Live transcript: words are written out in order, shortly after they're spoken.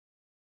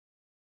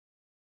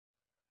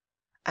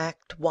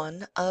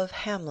Act-1 of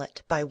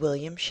Hamlet by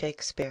William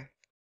Shakespeare.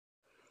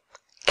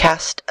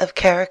 Cast of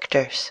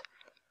Characters.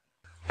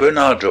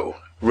 Bernardo,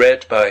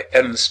 read by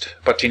Ernst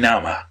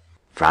Patinama.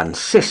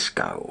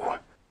 Francisco.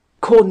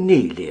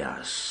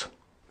 Cornelius.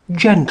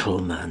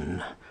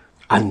 Gentleman.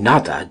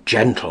 Another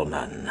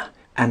gentleman.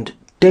 And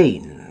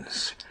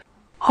Danes.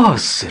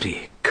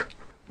 Osric,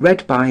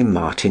 read by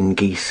Martin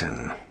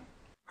Geeson.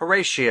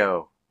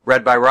 Horatio,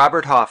 read by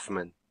Robert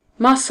Hoffman.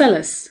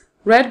 Marcellus,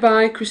 read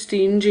by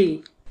Christine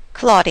G.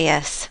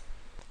 Claudius.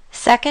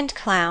 Second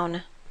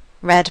Clown,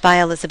 read by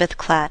Elizabeth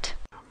Klatt.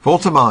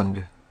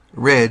 Voltimand,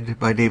 read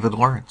by David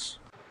Lawrence.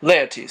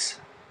 Laertes,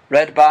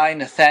 read by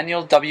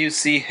Nathaniel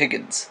W.C.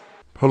 Higgins.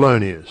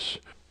 Polonius.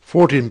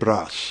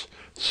 Fortinbras,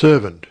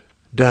 servant,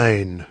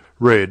 Dane,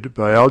 read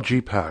by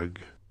Algie Pug.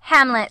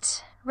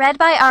 Hamlet, read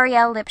by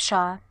Ariel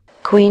Lipshaw.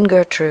 Queen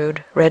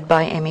Gertrude, read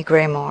by Amy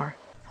Graymore.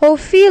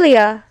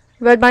 Ophelia,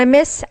 read by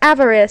Miss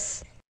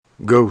Avarice.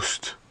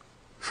 Ghost.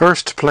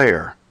 First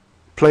Player.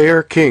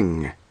 Player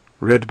King,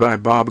 read by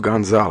Bob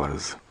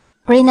Gonzalez.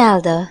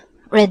 Rinaldo,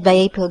 read by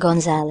April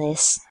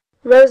Gonzalez.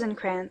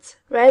 Rosencrantz,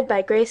 read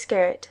by Grace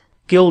Garrett.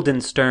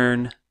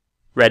 Guildenstern,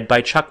 read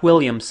by Chuck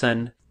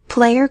Williamson.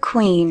 Player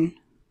Queen,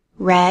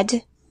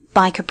 read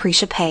by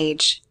Capricia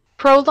Page.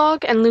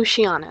 Prologue and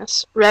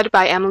Lucianus, read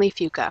by Emily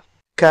Fuca.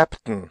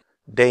 Captain,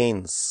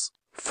 Danes.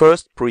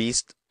 First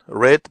Priest,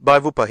 read by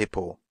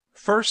Wupperhippo.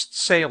 First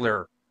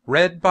Sailor,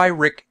 read by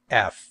Rick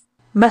F.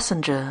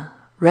 Messenger,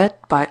 read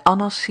by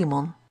Anna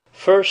Simon.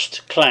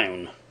 First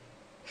Clown.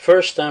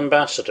 First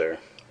Ambassador,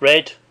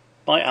 read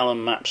by Alan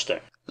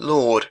Mapster.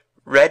 Lord,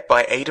 read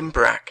by Aidan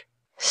Brack.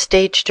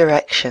 Stage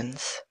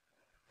Directions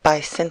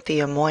by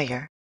Cynthia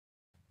Moyer.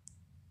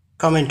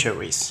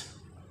 Commentaries,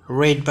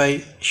 read by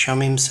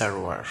Shamim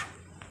Sarwar.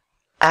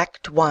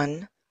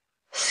 Act-1,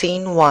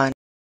 Scene 1.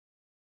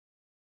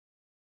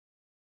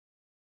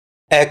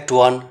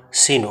 Act-1,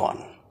 Scene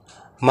 1.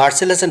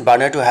 Marcellus and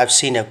Bernardo have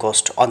seen a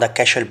ghost on the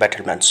castle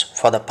battlements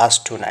for the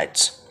past 2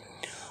 nights.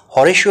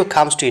 Horatio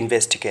comes to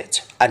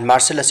investigate, and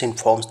Marcellus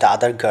informs the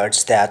other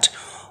guards that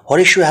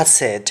Horatio has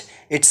said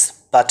it's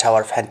but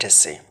our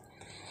fantasy,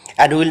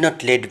 and will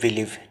not let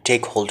belief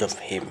take hold of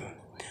him.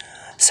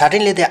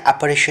 Suddenly the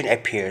apparition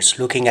appears,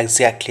 looking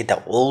exactly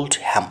the Old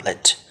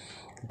Hamlet,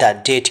 the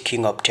dead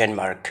king of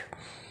Denmark.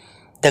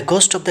 The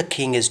ghost of the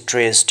king is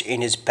dressed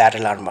in his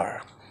battle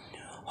armour.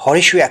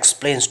 Horatio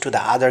explains to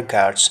the other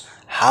guards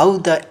how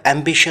the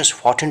ambitious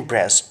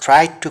Fortinbras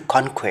tried to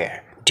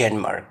conquer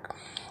Denmark,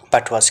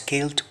 but was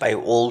killed by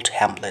Old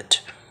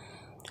Hamlet,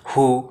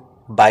 who,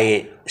 by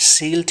a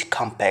sealed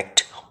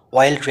compact,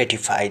 while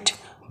ratified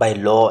by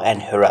law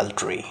and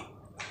heraldry,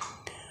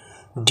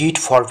 did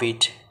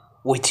forfeit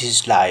with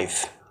his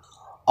life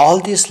all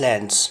these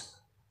lands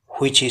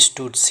which he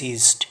stood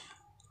seized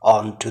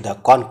on to the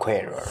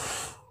conqueror.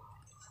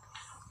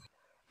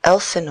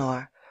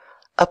 Elsinore,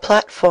 a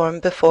platform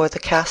before the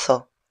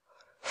castle.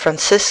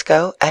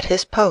 Francisco at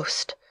his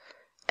post.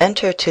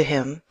 Enter to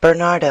him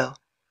Bernardo.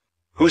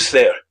 Who's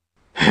there?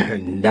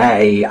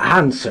 Nay,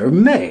 answer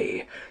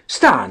me.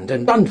 Stand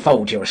and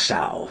unfold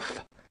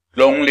yourself.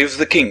 Long live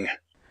the king.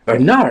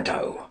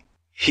 Bernardo.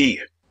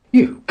 He.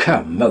 You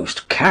come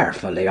most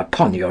carefully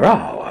upon your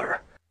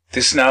hour.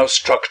 'Tis now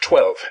struck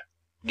 12.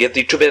 Get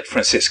thee to bed,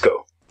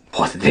 Francisco.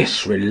 For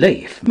this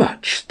relief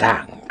much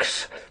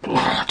thanks.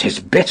 'Tis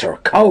bitter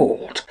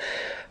cold,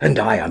 and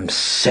I am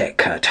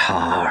sick at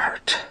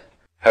heart.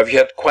 Have you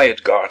had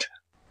quiet guard?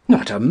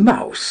 Not a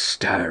mouse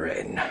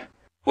stirring.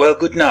 Well,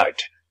 good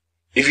night.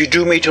 If you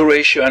do meet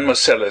Horatio and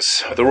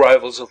Marcellus, the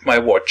rivals of my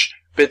watch,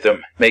 bid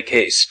them make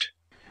haste.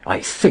 I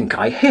think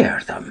I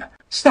hear them.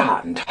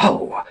 Stand,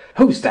 ho!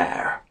 Who's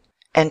there?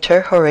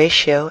 Enter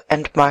Horatio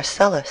and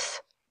Marcellus.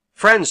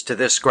 Friends to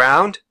this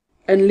ground,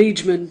 and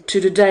liegemen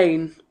to the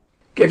Dane.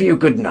 Give you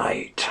good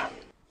night.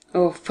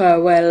 Oh,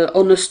 farewell,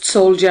 honest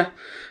soldier,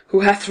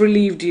 who hath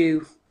relieved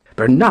you.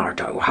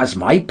 Bernardo has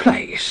my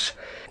place.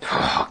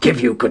 Oh,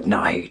 give you good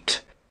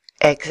night.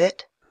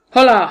 Exit.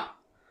 Holla,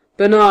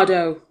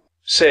 Bernardo.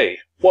 Say,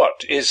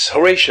 what, is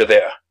Horatio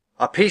there?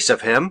 A piece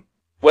of him.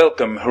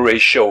 Welcome,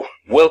 Horatio.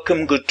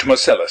 Welcome, good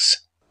Marcellus.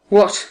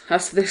 What,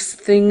 has this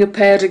thing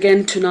appeared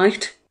again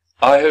tonight?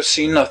 I have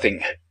seen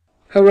nothing.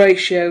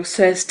 Horatio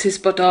says 'tis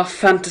but our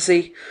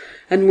fantasy,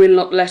 and will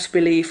not let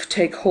belief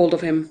take hold of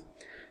him,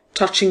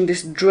 touching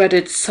this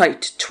dreaded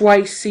sight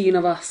twice seen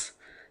of us.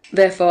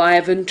 Therefore I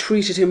have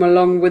entreated him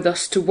along with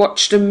us to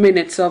watch the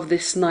minutes of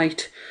this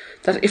night,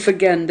 that if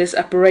again this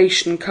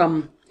apparition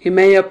come, he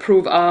may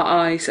approve our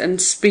eyes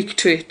and speak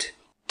to it.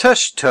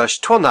 Tush, tush,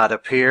 'twill not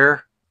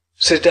appear.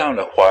 Sit down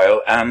a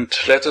while, and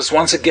let us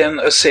once again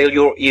assail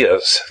your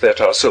ears that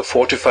are so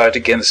fortified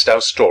against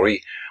our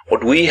story,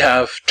 what we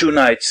have 2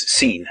 nights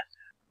seen.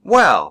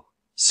 Well,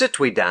 sit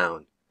we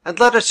down, and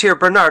let us hear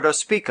Bernardo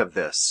speak of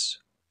this.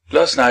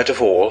 Last night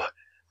of all,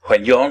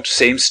 when yond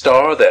same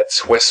star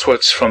that's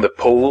westwards from the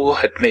pole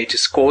had made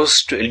his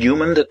course to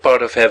illumine that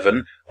part of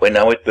heaven where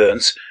now it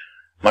burns,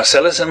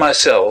 Marcellus and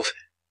myself,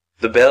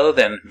 the bell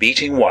then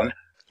beating 1.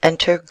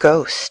 Enter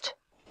Ghost.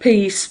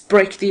 Peace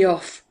break thee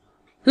off.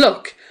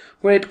 Look,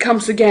 where it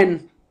comes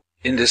again.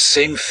 In the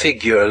same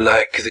figure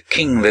like the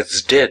king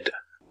that's dead.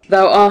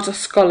 Thou art a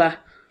scholar.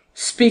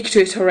 Speak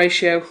to it,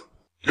 Horatio.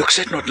 Looks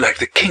it not like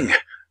the king?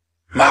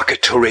 Mark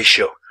it,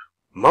 Horatio.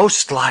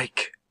 Most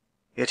like.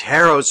 It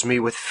harrows me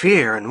with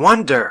fear and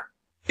wonder.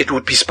 It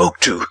would be spoke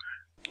to.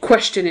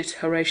 Question it,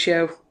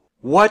 Horatio.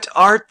 What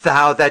art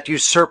thou that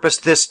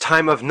usurpest this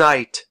time of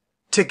night,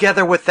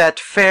 together with that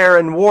fair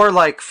and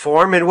warlike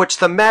form in which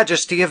the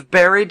majesty of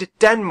buried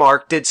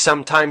Denmark did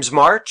sometimes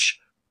march?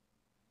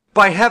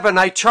 By heaven,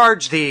 I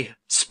charge thee,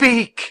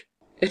 speak!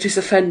 It is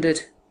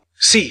offended.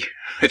 See,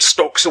 it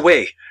stalks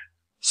away.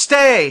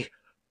 Stay!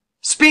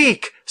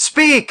 Speak!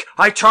 Speak!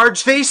 I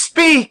charge thee,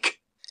 speak!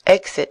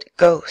 Exit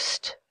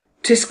Ghost.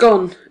 'Tis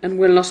gone, and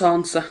will not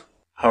answer.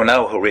 How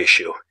now,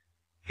 Horatio?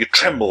 You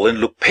tremble and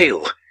look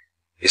pale.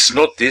 Is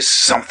not this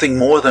something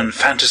more than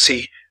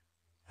fantasy?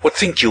 What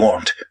think you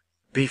on't?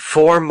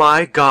 Before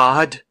my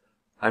God,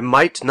 I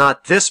might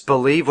not this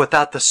believe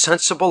without the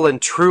sensible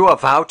and true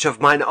avouch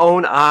of mine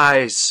own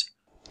eyes.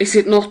 Is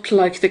it not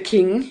like the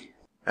king?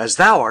 As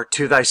thou art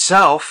to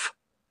thyself.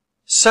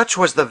 Such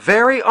was the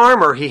very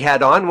armour he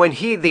had on when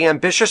he the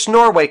ambitious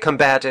Norway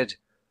combated.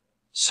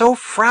 So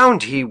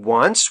frowned he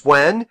once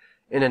when,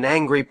 in an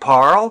angry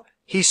parle,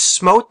 he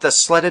smote the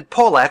sledded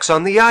Polacs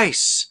on the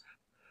ice.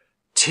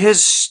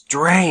 'Tis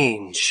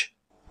strange.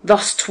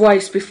 Thus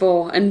twice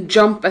before, and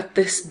jump at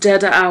this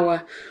dead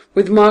hour,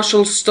 with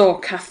martial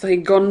stalk hath he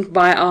gone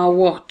by our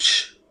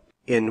watch.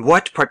 In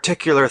what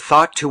particular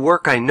thought to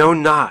work I know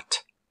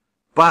not,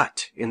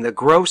 but in the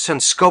gross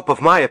and scope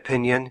of my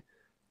opinion,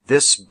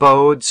 this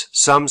bodes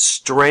some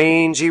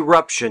strange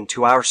eruption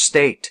to our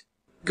state.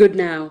 Good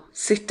now,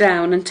 sit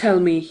down and tell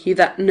me, he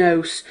that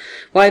knows,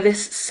 why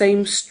this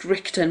same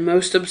strict and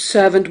most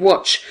observant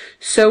watch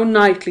so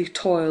nightly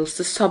toils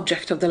the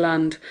subject of the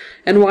land,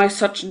 and why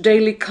such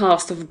daily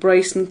cast of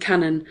brazen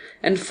cannon,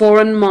 and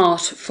foreign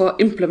mart for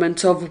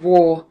implements of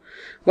war,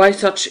 why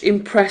such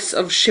impress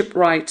of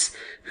shipwrights,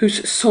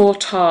 whose sore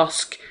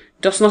task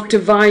does not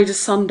divide a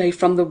Sunday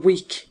from the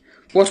week,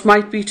 what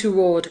might be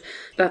toward,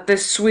 that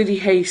this sweety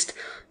haste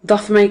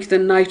doth make the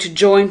night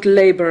joint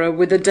labourer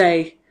with the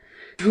day.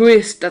 Who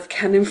is that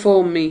can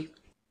inform me?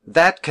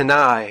 That can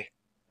I,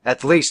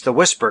 at least the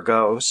whisper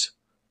goes.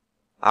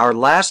 Our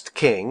last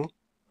king,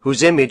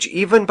 whose image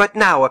even but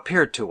now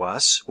appeared to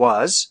us,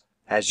 was,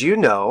 as you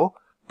know,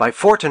 by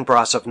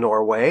Fortinbras of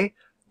Norway,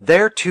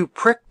 thereto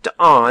pricked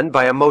on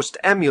by a most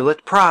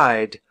emulate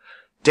pride,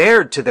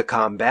 dared to the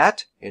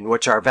combat, in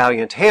which our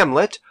valiant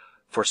Hamlet,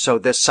 for so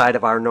this side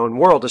of our known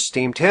world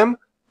esteemed him,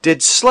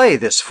 did slay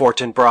this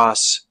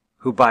Fortinbras,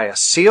 who by a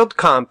sealed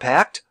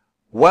compact,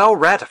 well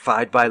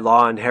ratified by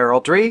law and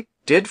heraldry,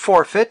 did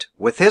forfeit,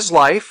 with his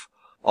life,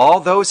 all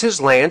those his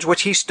lands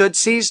which he stood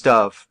seized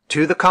of,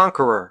 to the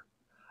conqueror.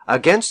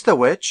 Against the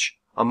which,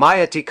 a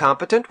moiety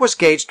competent was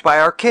gauged by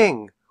our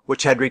king,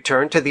 which had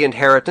returned to the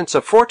inheritance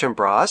of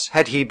Fortinbras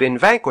had he been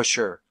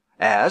vanquisher,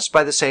 as,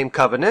 by the same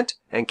covenant,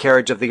 and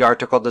carriage of the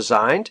article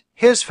designed,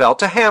 his fell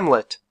to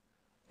Hamlet.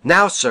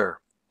 Now, sir,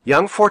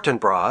 young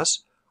Fortinbras,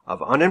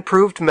 of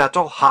unimproved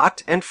metal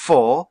hot and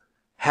full,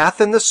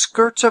 hath in the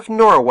skirts of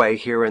Norway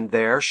here and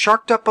there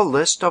sharked up a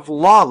list of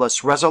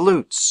lawless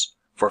resolutes,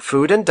 for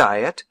food and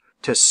diet,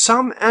 to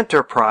some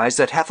enterprise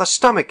that hath a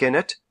stomach in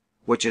it,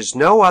 which is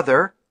no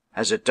other,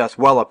 as it doth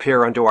well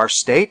appear unto our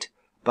state,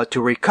 but to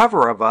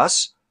recover of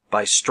us,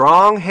 by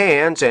strong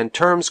hands and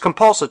terms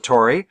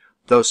compulsatory,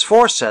 those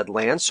foresaid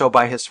lands so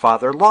by his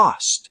father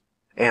lost.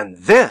 And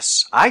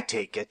this, I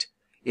take it,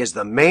 is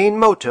the main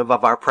motive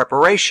of our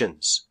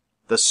preparations,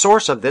 the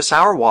source of this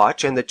our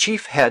watch, and the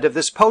chief head of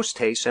this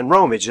post-haste and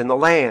roamage in the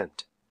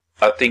land.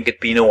 I think it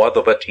be no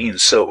other but e'en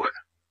so.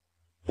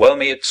 Well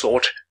may it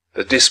sort,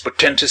 that this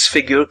portentous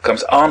figure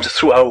comes armed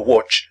through our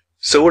watch,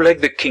 so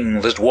like the king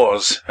that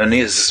was and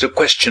is the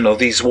question of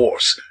these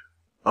wars.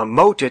 A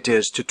mote it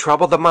is to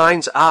trouble the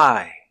mind's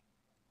eye.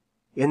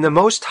 In the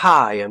most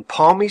high and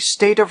palmy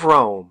state of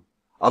Rome,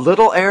 a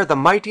little ere the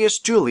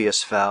mightiest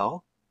Julius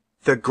fell,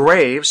 the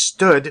graves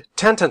stood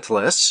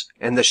tenantless,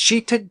 and the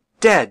sheeted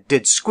dead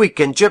did squeak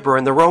and gibber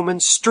in the Roman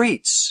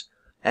streets,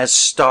 as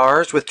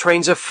stars with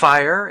trains of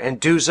fire and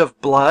dews of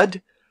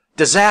blood,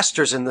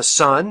 disasters in the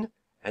sun,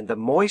 and the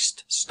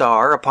moist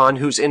star upon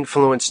whose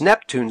influence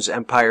Neptune's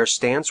empire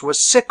stands was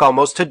sick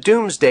almost to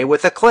doomsday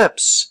with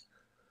eclipse.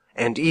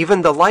 And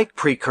even the like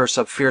precurse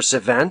of fierce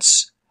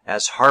events,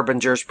 as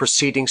harbingers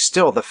preceding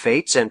still the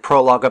fates and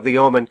prologue of the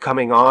omen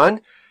coming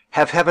on,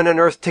 have heaven and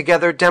earth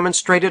together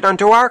demonstrated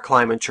unto our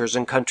climentures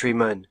and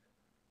countrymen.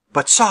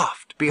 But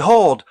soft,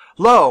 behold,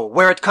 lo,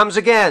 where it comes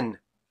again!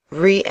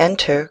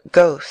 Re-enter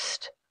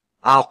Ghost.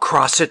 I'll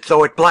cross it,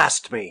 though it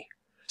blast me.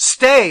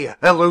 Stay,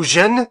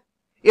 illusion!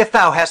 If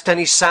thou hast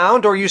any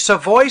sound or use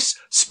of voice,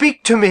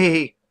 speak to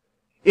me.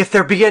 If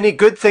there be any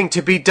good thing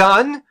to be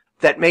done,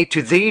 that may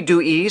to thee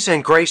do ease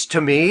and grace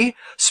to me,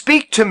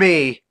 speak to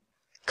me.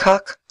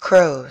 Cock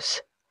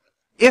crows.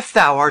 If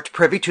thou art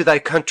privy to thy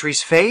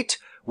country's fate,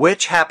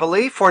 which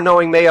happily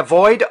foreknowing may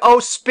avoid, oh,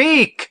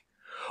 speak!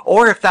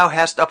 or if thou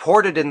hast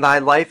uphoarded in thy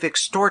life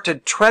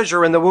extorted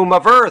treasure in the womb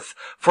of earth,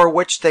 for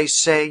which they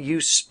say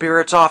you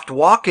spirits oft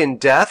walk in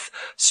death,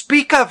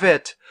 speak of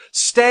it.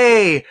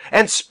 Stay,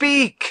 and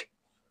speak.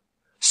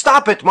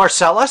 Stop it,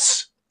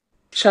 Marcellus.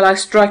 Shall I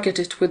strike at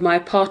it with my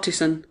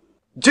partisan?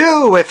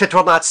 Do, if it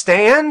will not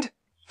stand.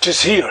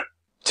 'Tis here.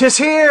 'Tis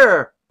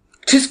here.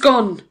 'Tis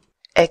gone.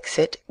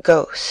 Exit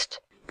Ghost.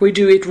 We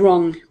do it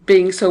wrong,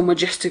 being so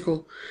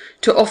majestical,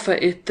 to offer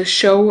it the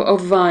show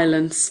of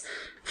violence,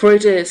 for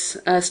it is,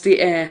 as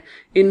the air,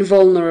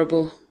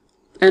 invulnerable,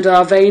 and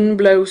our vein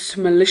blows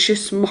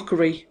malicious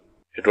mockery.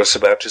 It was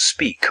about to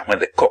speak when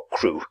the cock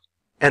crew.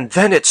 And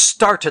then it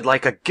started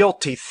like a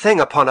guilty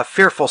thing upon a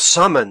fearful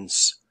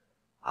summons.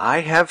 I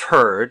have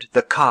heard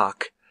the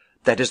cock,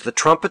 that is the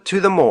trumpet to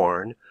the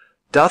morn,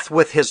 doth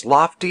with his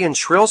lofty and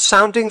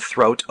shrill-sounding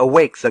throat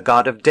awake the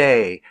god of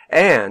day,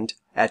 and,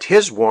 at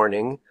his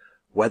warning,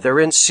 whether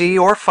in sea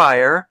or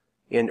fire,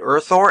 in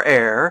earth or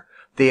air,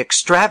 the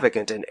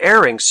extravagant and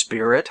erring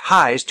spirit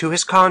hies to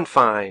his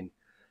confine.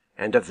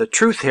 And of the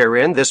truth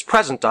herein this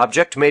present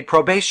object made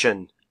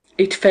probation.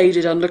 It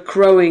faded on the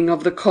crowing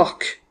of the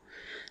cock.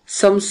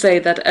 Some say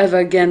that ever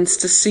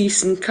against the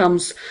season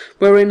comes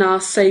wherein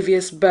our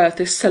Saviour's birth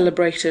is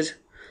celebrated.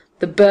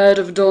 The bird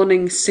of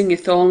dawning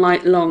singeth all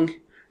night long,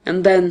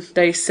 and then,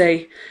 they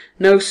say,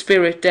 no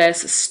spirit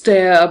dares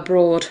stir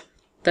abroad.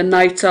 The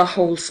nights are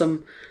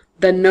wholesome,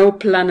 then no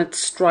planet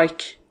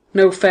strike,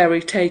 no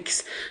fairy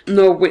takes,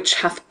 nor witch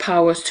hath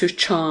powers to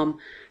charm,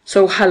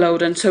 so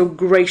hallowed and so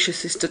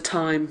gracious is the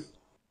time.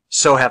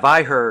 So have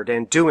I heard,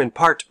 and do in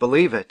part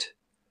believe it.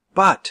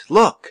 But,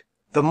 look,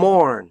 the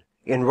morn,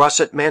 in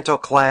russet mantle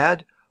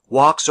clad,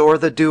 walks o'er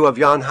the dew of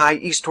yon high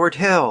eastward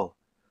hill.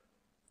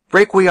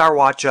 Break we our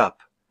watch up,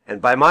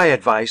 and by my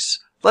advice,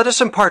 let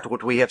us impart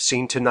what we have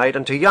seen tonight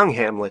unto young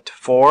Hamlet,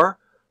 for,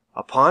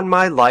 upon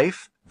my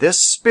life, this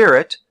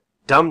spirit,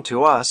 dumb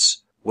to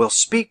us, will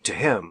speak to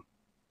him.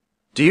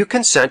 Do you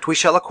consent we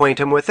shall acquaint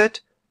him with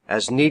it,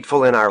 as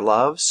needful in our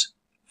loves,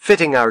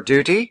 fitting our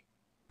duty?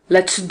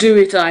 Let's do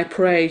it, I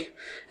pray,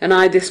 and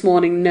I this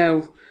morning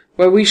know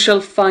where we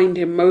shall find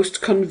him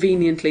most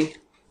conveniently.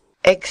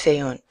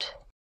 Exeunt.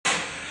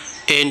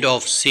 End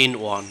of Scene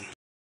 1.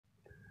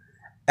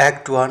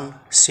 Act 1,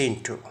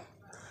 Scene 2.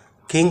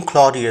 King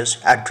Claudius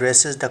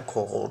addresses the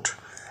court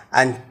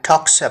and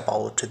talks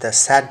about the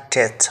sad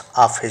death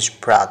of his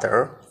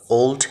brother,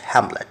 Old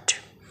Hamlet.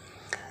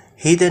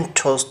 He then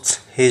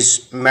toasts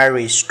his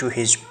marriage to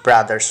his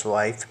brother's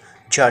wife,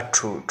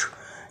 Gertrude,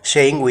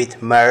 saying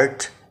with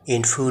mirth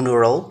in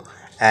funeral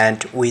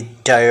and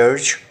with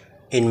dirge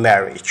in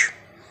marriage.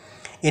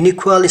 In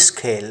equal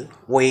scale,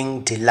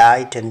 weighing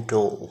delight and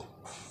dole,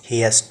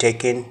 he has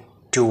taken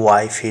to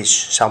wife his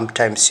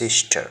sometime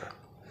sister.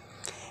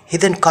 He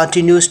then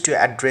continues to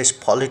address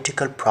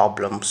political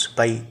problems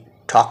by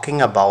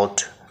talking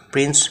about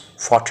Prince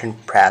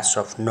Fortinbras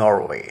of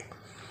Norway.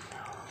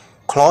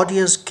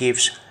 Claudius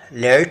gives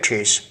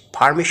Laertes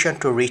permission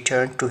to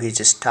return to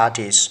his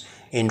studies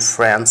in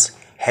France,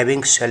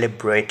 having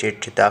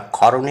celebrated the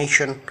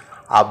coronation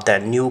of the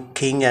new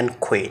king and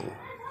queen.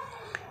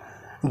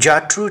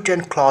 Gertrude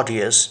and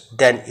Claudius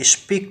then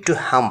speak to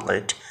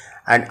Hamlet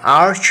and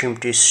urge him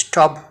to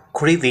stop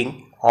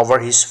grieving over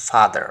his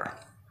father.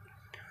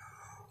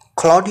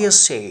 Claudius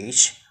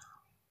says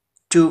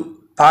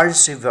to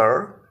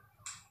persevere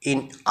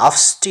in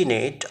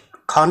obstinate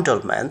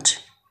condolement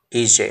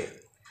is a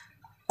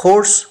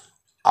course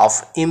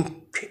of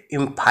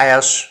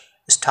impious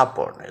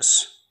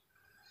stubbornness.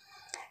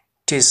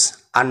 'Tis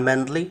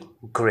unmanly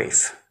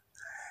grief.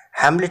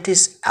 Hamlet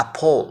is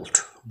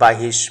appalled by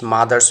his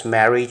mother's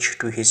marriage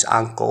to his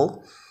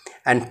uncle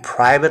and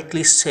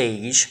privately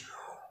says,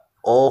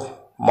 "O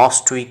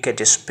most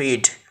wicked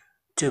speed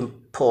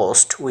to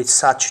post with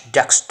such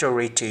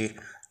dexterity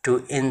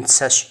to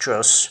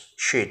incestuous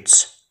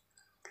sheets."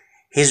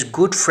 His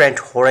good friend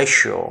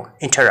Horatio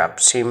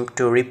interrupts him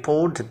to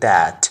report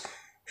that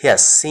he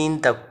has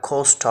seen the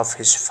ghost of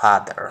his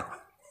father.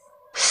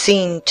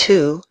 Scene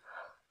 2.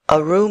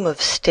 A room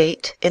of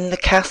state in the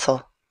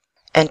castle.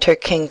 Enter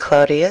King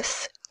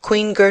Claudius,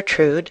 Queen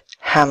Gertrude,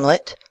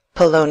 Hamlet,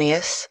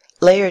 Polonius,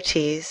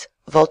 Laertes,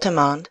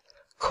 Voltimand,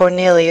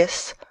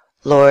 Cornelius,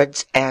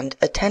 lords and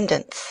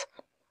attendants.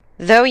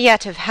 Though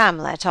yet of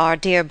Hamlet our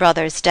dear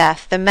brother's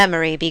death the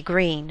memory be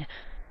green,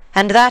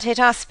 and that it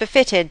us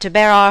befitted to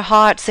bear our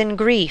hearts in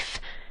grief,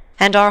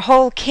 and our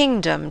whole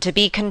kingdom to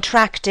be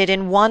contracted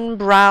in one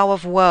brow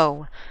of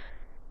woe,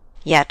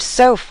 yet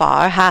so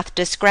far hath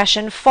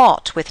discretion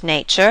fought with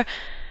nature,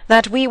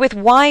 that we with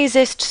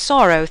wisest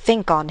sorrow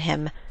think on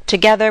him,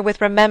 together with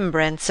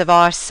remembrance of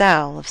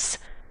ourselves.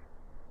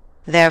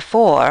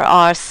 Therefore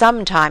our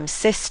sometime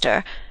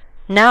sister,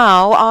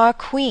 now our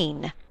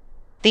queen,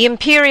 the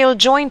imperial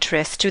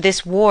jointress to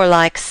this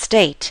warlike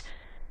state,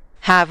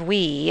 have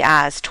we,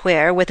 as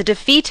 'twere, with a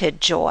defeated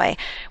joy,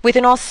 with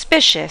an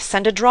auspicious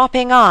and a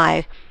dropping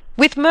eye,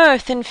 with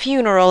mirth in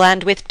funeral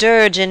and with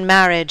dirge in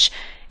marriage,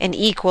 in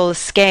equal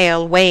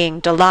scale weighing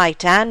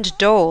delight and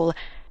dole,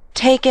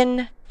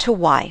 taken to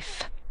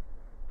wife.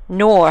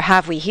 Nor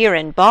have we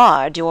herein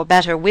barred your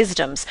better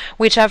wisdoms,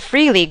 which have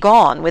freely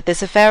gone with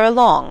this affair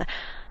along.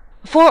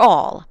 For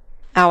all,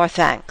 our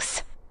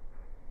thanks.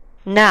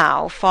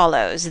 Now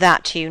follows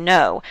that you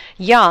know,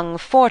 young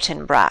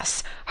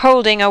Fortinbras,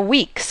 holding a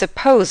weak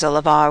supposal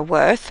of our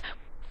worth,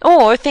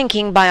 or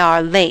thinking by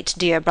our late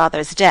dear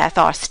brother's death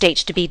our state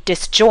to be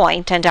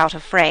disjoint and out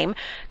of frame,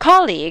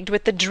 colleagued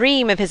with the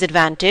dream of his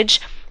advantage,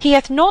 he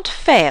hath not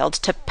failed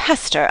to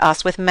pester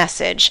us with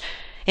message,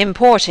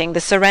 importing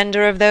the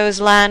surrender of those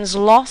lands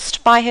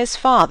lost by his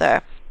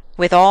father,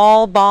 with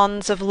all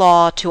bonds of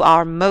law to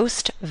our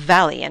most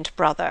valiant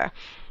brother.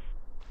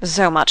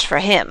 So much for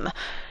him.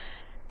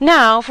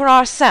 Now for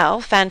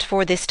ourself, and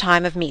for this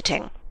time of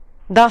meeting.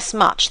 Thus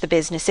much the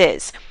business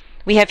is.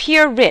 We have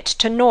here writ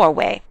to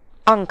Norway,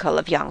 uncle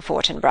of young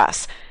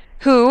Fortinbras,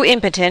 who,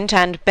 impotent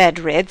and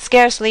bedrid,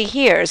 scarcely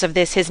hears of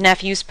this his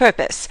nephew's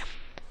purpose,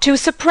 to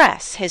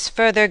suppress his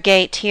further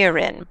gait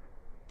herein,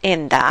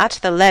 in that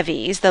the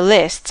levies, the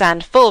lists,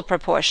 and full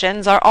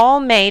proportions are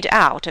all made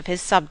out of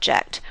his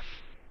subject.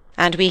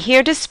 And we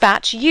here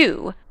dispatch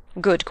you,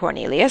 good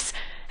Cornelius,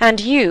 and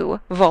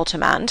you,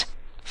 Voltimand,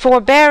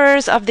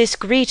 forbearers of this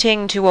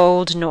greeting to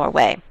old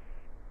Norway,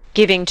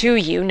 giving to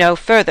you no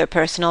further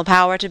personal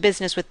power to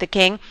business with the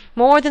king,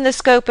 more than the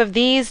scope of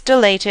these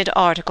delated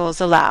articles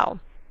allow.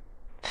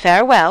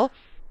 Farewell,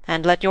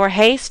 and let your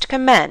haste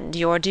commend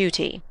your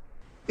duty.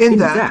 In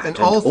that and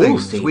all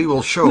things we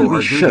will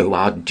show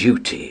our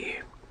duty.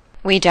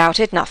 We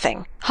doubted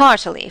nothing.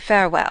 Heartily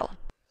farewell.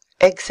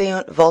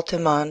 Exeunt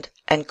Voltimand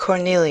and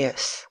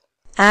Cornelius.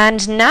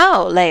 And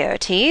now,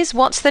 Laertes,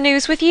 what's the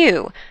news with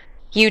you?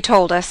 You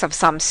told us of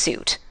some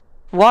suit.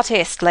 What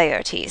is't,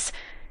 Laertes?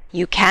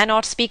 You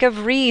cannot speak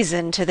of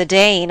reason to the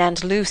Dane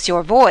and loose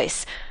your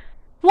voice.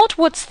 What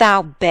wouldst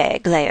thou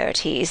beg,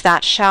 Laertes,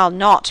 that shall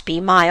not be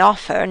my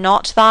offer,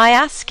 not thy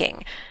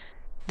asking?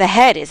 The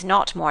head is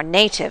not more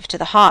native to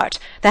the heart,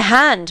 the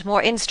hand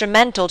more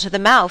instrumental to the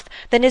mouth,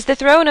 than is the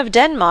throne of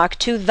Denmark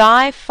to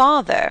thy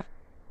father.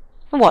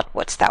 What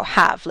wouldst thou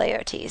have,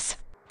 Laertes?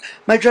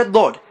 My dread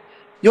lord,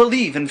 your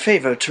leave and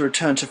favour to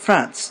return to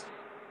France.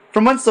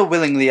 From whence so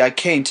willingly I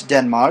came to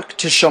Denmark,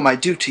 to show my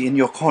duty in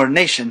your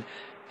coronation,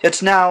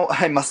 yet now,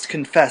 I must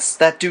confess,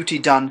 that duty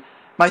done,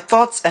 my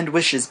thoughts and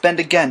wishes bend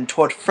again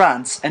toward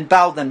France, and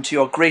bow them to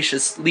your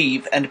gracious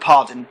leave and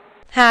pardon.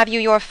 Have you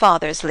your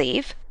father's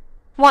leave?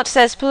 What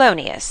says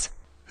Polonius?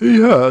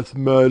 He hath,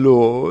 my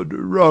lord,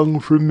 wrung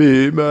from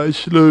me my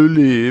slow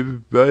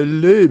leave by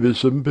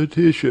laboursome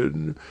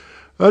petition,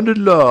 and at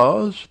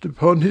last,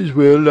 upon his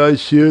will I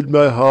sealed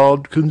my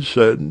hard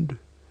consent.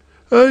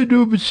 I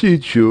do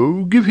beseech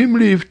you, give him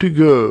leave to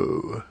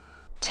go.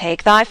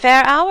 Take thy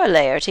fair hour,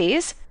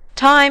 Laertes.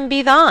 Time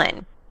be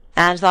thine,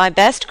 and thy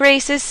best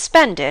graces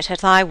spend it at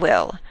thy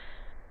will.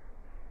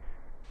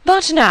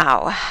 But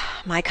now,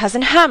 my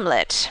cousin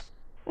Hamlet,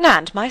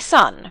 and my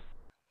son.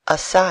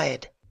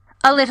 Aside.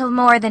 A little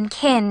more than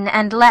kin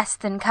and less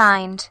than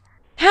kind.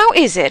 How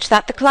is it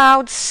that the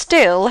clouds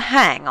still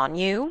hang on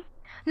you?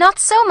 Not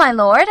so, my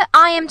lord,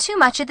 I am too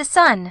much i' the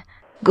sun.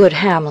 Good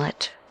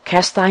Hamlet,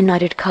 cast thy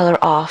nighted colour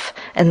off,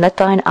 and let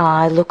thine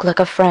eye look like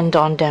a friend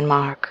on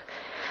Denmark.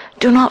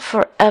 Do not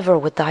for ever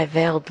with thy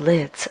veiled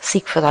lids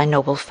seek for thy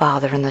noble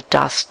father in the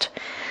dust.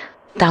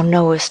 Thou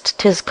knowest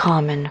 'tis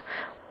common,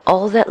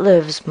 all that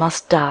lives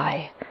must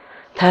die,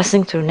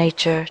 passing through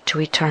nature to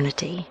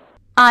eternity.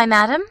 Ay,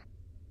 madam,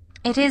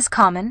 it is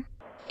common.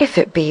 If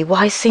it be,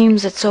 why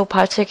seems it so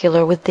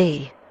particular with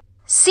thee?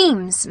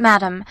 Seems,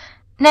 madam,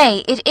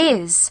 nay, it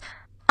is.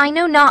 I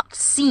know not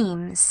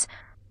seems.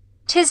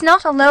 'Tis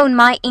not alone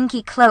my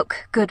inky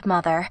cloak, good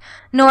mother,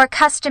 nor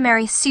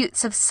customary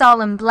suits of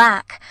solemn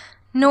black,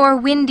 nor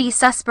windy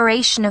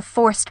suspiration of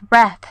forced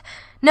breath,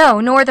 no,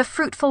 nor the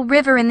fruitful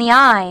river in the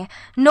eye,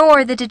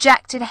 nor the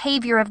dejected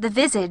behaviour of the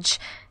visage,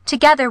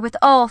 together with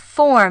all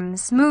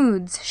forms,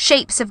 moods,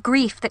 shapes of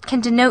grief that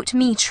can denote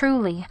me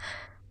truly.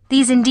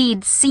 These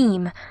indeed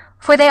seem,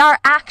 for they are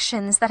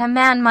actions that a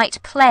man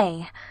might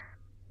play.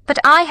 But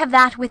I have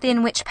that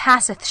within which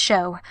passeth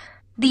show,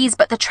 these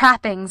but the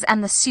trappings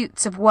and the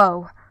suits of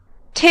woe.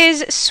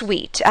 'Tis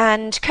sweet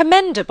and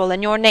commendable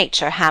in your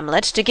nature,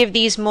 Hamlet, to give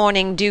these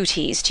mourning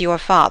duties to your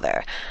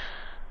father.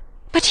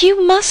 But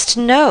you must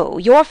know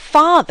your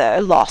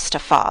father lost a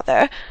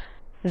father.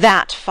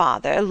 That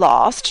father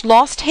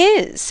lost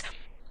his.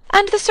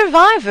 And the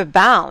survivor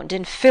bound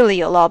in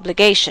filial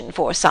obligation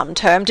for some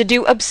term to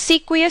do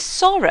obsequious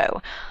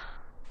sorrow.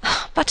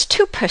 But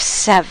to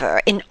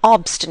persever in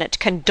obstinate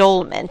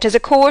condolement is a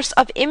course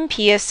of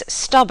impious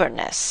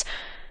stubbornness.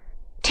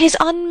 'Tis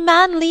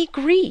unmanly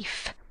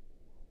grief.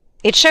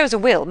 It shows a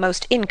will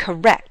most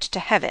incorrect to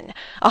heaven,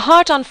 a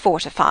heart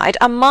unfortified,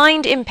 a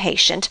mind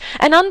impatient,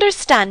 an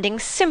understanding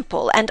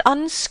simple and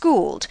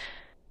unschooled.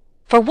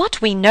 For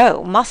what we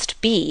know must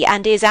be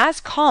and is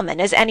as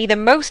common as any the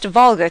most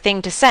vulgar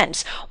thing to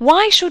sense,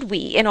 why should we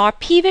in our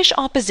peevish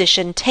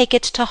opposition take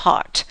it to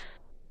heart?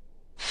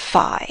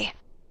 Fie!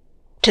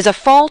 'Tis a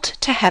fault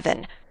to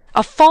heaven,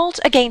 a fault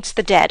against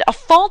the dead, a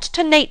fault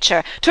to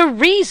nature, to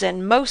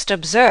reason most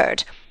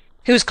absurd,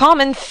 whose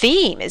common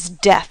theme is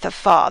death of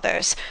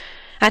fathers,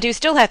 and who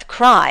still hath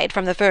cried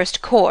from the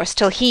first course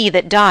till he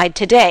that died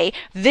to-day,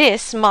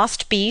 this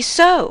must be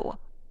so.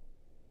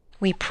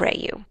 We pray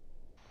you,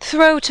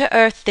 throw to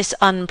earth this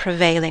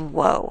unprevailing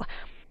woe,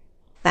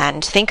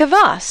 and think of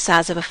us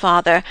as of a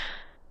father.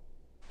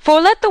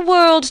 For let the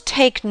world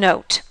take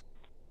note,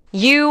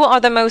 you are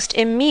the most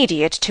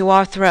immediate to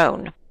our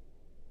throne,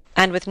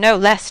 and with no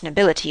less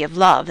nobility of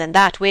love than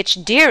that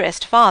which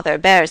dearest father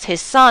bears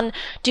his son,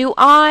 do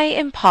I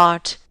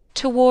impart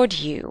toward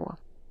you.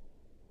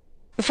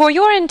 For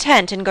your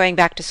intent in going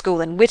back to school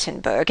in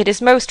Wittenberg, it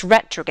is most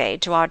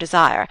retrograde to our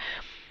desire,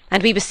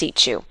 and we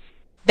beseech you,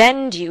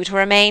 bend you to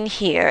remain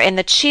here in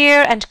the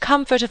cheer and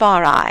comfort of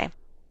our eye,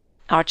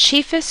 our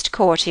chiefest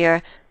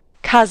courtier,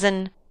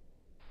 cousin,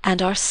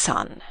 and our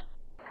son.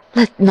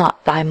 Let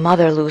not thy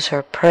mother lose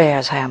her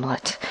prayers,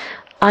 Hamlet.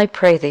 I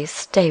pray thee,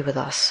 stay with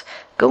us.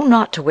 Go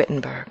not to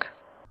Wittenberg.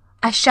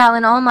 I shall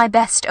in all my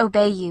best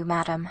obey you,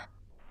 madam.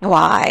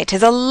 Why,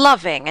 'tis a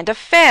loving and a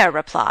fair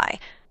reply.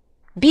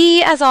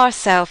 Be as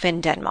ourself in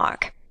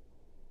Denmark.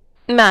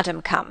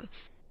 Madam, come.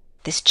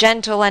 This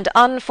gentle and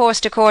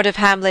unforced accord of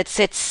Hamlet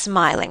sits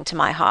smiling to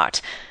my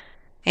heart,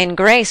 in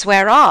grace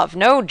whereof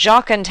no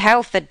jocund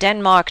health that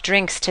Denmark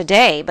drinks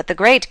to-day, but the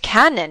great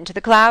cannon to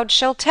the clouds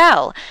shall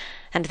tell,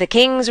 and the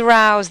kings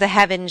rouse the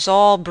heavens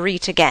all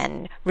breat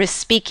again,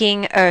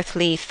 respeaking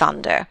earthly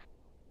thunder.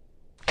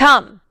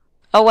 Come,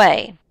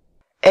 away.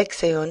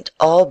 Exeunt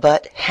all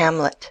but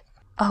Hamlet.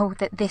 Oh,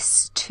 that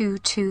this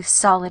too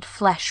solid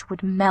flesh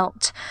would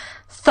melt,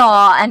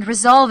 thaw, and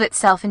resolve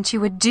itself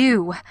into a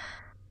dew!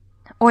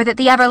 Or that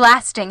the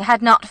everlasting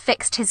had not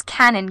fixed his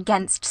cannon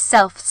 'gainst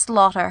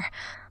self-slaughter.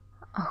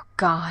 Oh,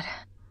 God!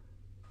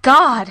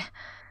 God!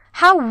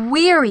 How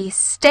weary,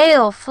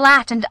 stale,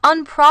 flat, and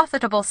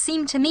unprofitable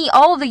seem to me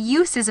all the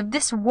uses of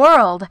this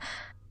world!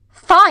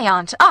 Fie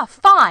on't,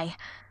 fie!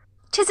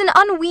 'Tis an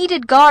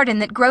unweeded garden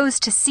that grows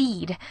to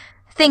seed.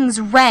 Things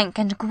rank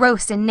and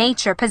gross in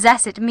nature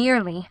possess it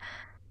merely.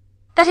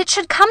 That it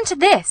should come to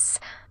this,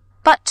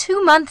 but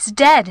 2 months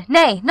dead,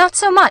 nay, not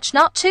so much,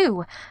 not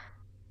 2.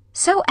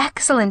 So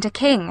excellent a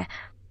king,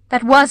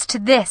 that was to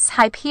this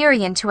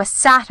Hyperion to a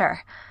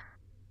satyr.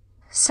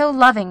 So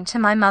loving to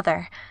my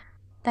mother,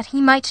 that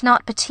he might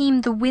not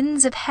beteem the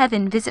winds of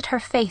heaven visit her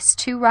face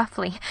too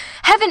roughly.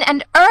 Heaven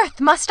and earth,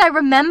 must I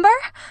remember?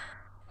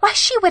 Why,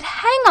 she would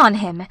hang on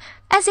him,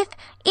 as if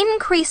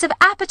increase of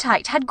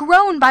appetite had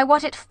grown by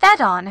what it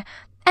fed on,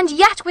 and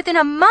yet within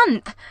a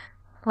month.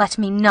 Let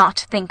me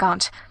not think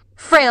on't.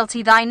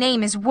 Frailty, thy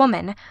name is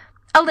woman.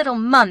 A little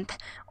month,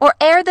 or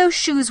ere those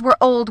shoes were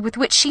old with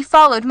which she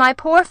followed my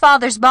poor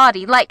father's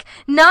body, like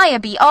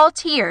Niobe all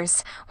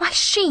tears. Why,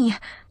 she,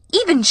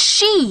 even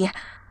she,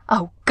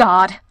 O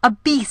God, a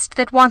beast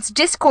that wants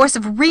discourse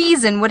of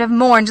reason would have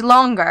mourned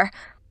longer.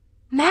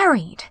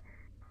 Married,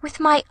 with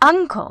my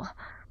uncle,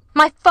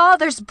 my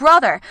father's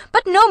brother,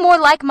 but no more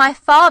like my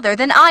father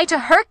than I to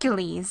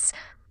Hercules.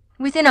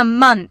 Within a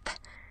month,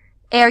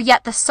 ere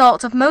yet the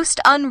salt of most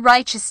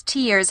unrighteous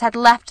tears had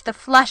left the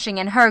flushing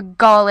in her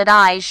galled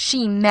eyes,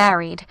 she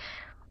married.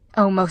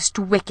 O most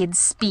wicked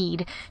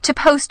speed, to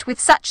post with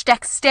such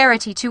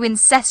dexterity to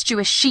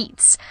incestuous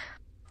sheets!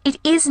 It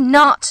is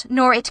not,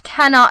 nor it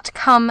cannot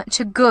come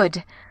to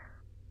good.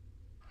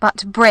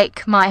 But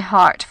break my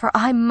heart, for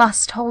I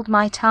must hold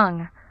my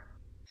tongue.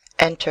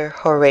 Enter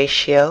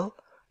Horatio,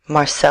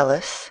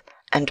 Marcellus,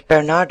 and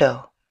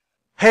Bernardo.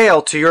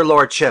 Hail to your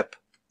lordship.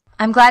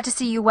 I'm glad to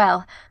see you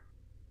well.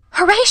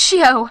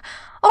 Horatio!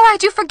 Or I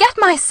do forget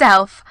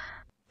myself.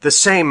 The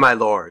same, my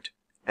lord,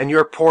 and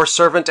your poor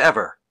servant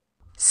ever.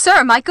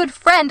 Sir, my good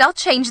friend, I'll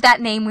change that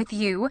name with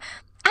you.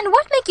 And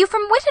what make you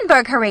from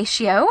Wittenberg,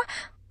 Horatio?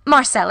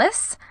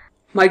 Marcellus?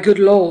 My good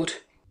lord.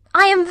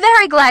 I am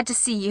very glad to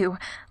see you.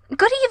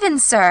 Good even,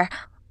 sir.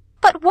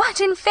 But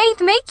what in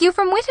faith make you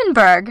from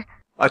Wittenberg?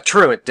 A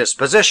truant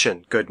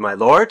disposition, good my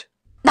lord.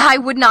 I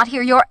would not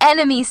hear your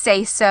enemies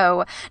say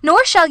so,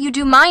 nor shall you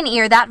do mine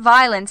ear that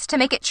violence to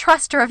make it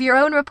truster of your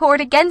own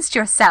report against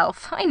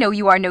yourself. I know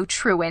you are no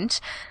truant.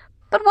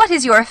 But what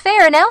is your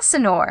affair in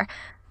Elsinore?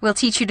 We'll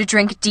teach you to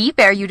drink deep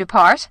ere you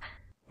depart.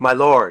 My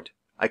lord,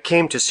 I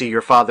came to see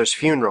your father's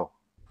funeral.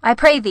 I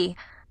pray thee,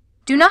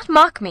 do not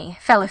mock me,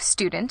 fellow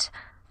student.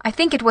 I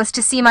think it was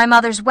to see my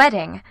mother's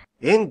wedding.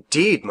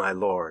 Indeed, my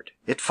lord,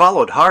 it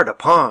followed hard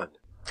upon.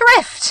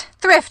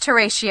 Thrift,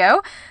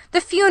 Horatio.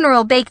 The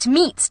funeral baked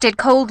meats did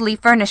coldly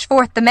furnish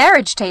forth the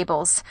marriage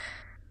tables.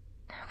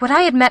 Would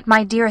I had met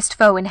my dearest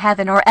foe in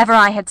heaven, or ever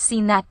I had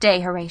seen that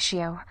day,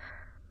 Horatio.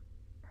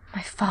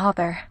 My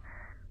father.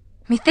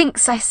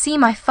 Methinks I see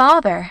my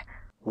father.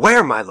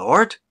 Where, my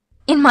lord?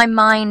 In my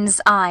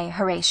mind's eye,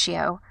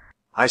 Horatio.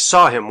 I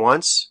saw him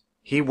once.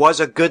 He was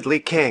a goodly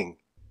king.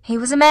 He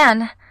was a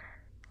man.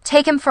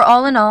 Take him for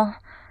all in all.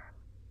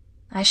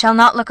 I shall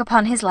not look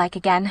upon his like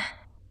again.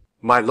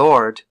 My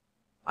lord,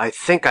 I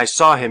think I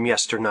saw him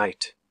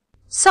yesternight.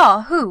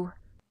 Saw who?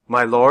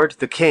 My lord,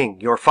 the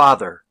king, your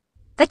father.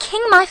 The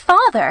king my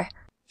father?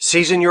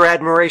 Season your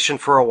admiration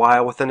for a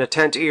while with an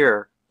attent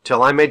ear,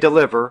 till I may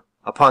deliver,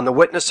 upon the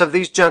witness of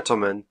these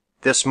gentlemen,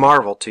 this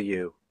marvel to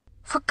you.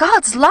 For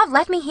God's love,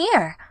 let me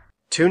hear.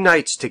 2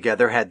 nights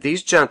together had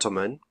these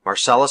gentlemen,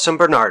 Marcellus and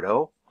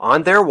Bernardo,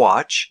 on their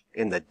watch,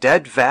 in the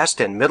dead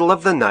vast and middle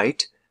of the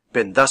night,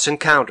 been thus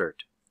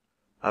encountered.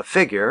 A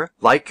figure,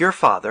 like your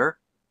father,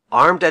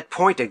 armed at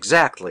point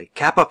exactly,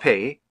 cap a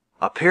pie,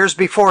 appears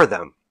before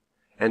them,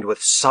 and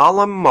with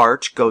solemn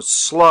march goes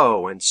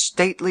slow and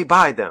stately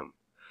by them.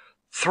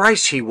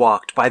 Thrice he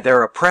walked by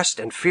their oppressed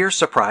and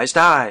fear-surprised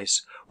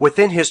eyes,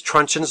 within his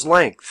truncheon's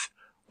length,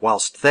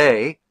 whilst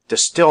they,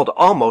 distilled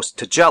almost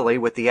to jelly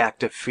with the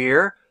act of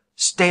fear,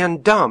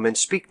 stand dumb and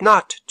speak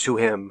not to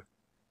him.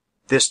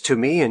 This to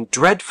me in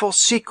dreadful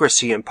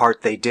secrecy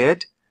impart they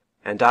did,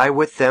 and I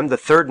with them the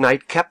 3rd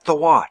night kept the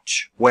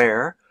watch,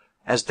 where,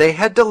 as they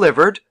had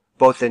delivered,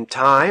 both in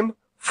time,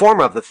 form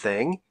of the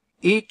thing,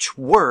 each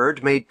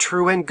word made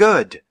true and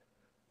good.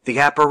 The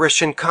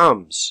apparition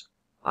comes.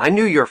 I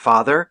knew your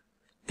father.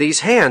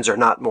 These hands are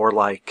not more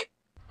like.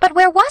 But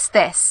where was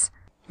this?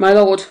 My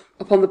lord,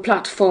 upon the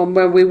platform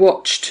where we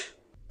watched.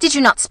 Did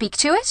you not speak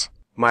to it?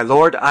 My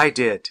lord, I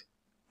did,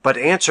 but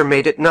answer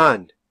made it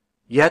none.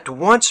 Yet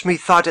once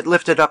methought it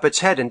lifted up its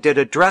head and did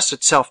address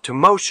itself to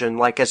motion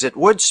like as it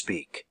would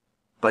speak.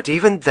 But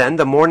even then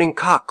the morning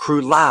cock crew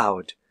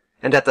loud,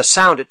 and at the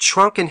sound it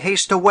shrunk in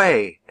haste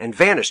away, and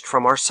vanished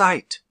from our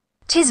sight.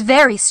 'Tis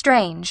very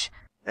strange.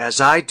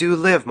 As I do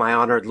live, my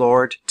honoured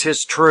lord,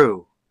 'tis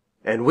true,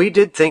 and we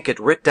did think it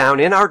writ down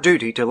in our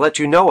duty to let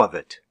you know of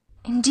it.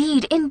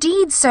 Indeed,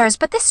 indeed, sirs,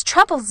 but this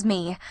troubles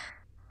me.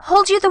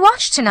 Hold you the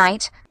watch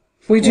tonight?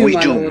 We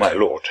do, my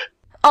lord.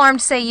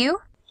 Armed, say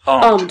you?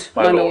 Armed,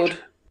 my lord.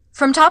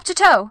 From top to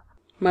toe?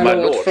 My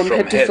lord, from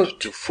head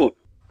to foot.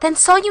 Then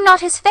saw you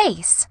not his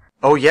face?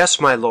 Oh yes,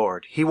 my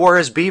lord, he wore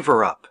his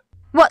beaver up.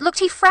 What, looked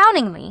he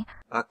frowningly?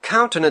 A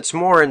countenance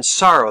more in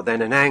sorrow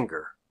than in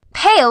anger.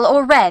 Pale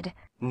or red?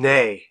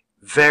 Nay,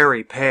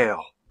 very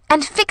pale.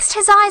 And fixed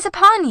his eyes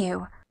upon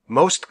you?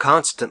 Most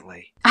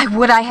constantly. I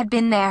would I had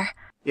been there.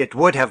 It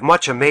would have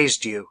much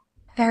amazed you.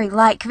 Very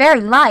like,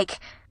 very like.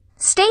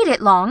 Stayed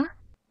it long?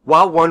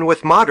 While one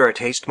with moderate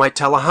haste might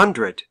tell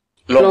 100.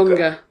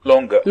 Longer.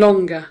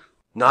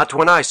 Not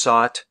when I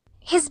saw it.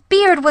 His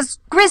beard was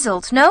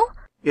grizzled, no?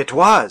 It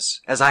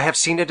was, as I have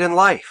seen it in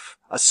life,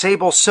 a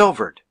sable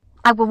silvered.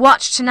 I will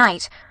watch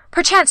tonight.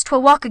 Perchance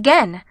 'twill walk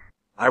again.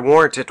 I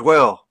warrant it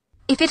will.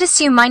 If it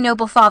assume my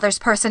noble father's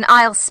person,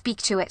 I'll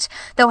speak to it,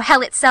 though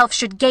hell itself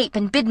should gape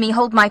and bid me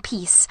hold my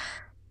peace.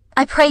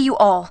 I pray you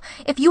all,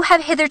 if you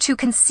have hitherto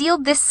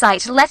concealed this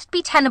sight, let it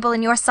be tenable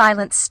in your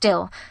silence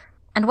still.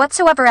 And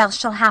whatsoever else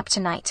shall hap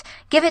tonight,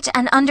 give it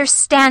an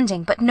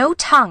understanding, but no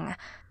tongue.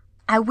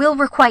 I will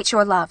requite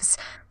your loves,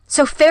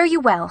 so fare you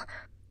well.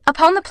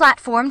 Upon the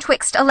platform,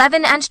 'twixt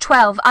 11 and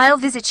 12, I'll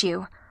visit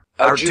you.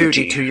 Our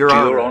duty to your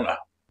honour.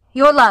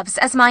 Your loves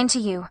as mine to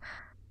you.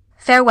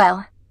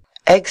 Farewell.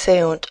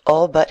 Exeunt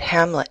all but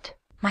Hamlet.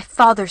 My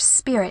father's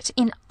spirit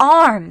in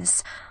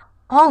arms.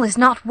 All is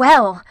not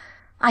well.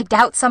 I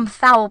doubt some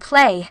foul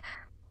play.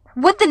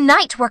 Would the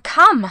night were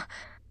come!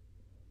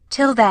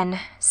 Till then,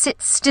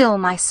 sit still,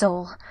 my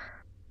soul.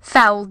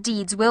 Foul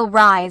deeds will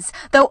rise,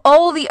 though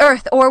all the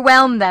earth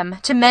o'erwhelm them,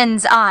 to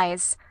men's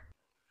eyes.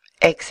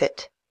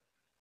 Exit.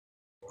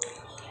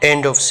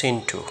 End of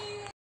Scene 2.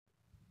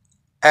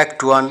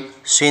 Act 1,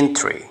 Scene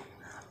 3.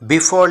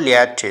 Before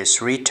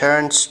Laertes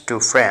returns to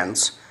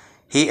France,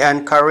 he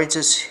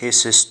encourages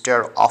his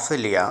sister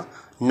Ophelia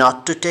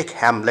not to take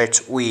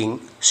Hamlet's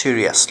wooing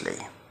seriously.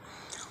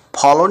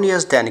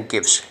 Polonius then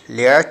gives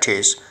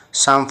Laertes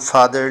some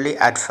fatherly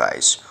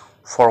advice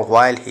for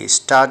while he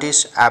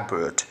studies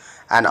abroad,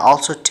 and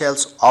also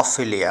tells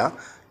Ophelia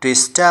to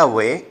stay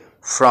away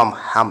from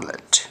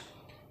Hamlet.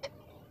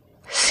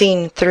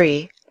 Scene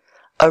 3.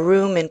 A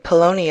room in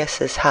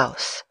Polonius's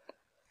house.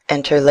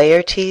 Enter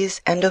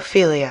Laertes and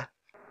Ophelia.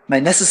 My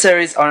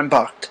necessaries are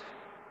embarked.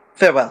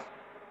 Farewell.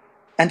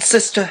 And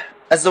sister,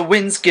 as the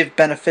winds give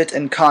benefit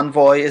and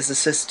convoy is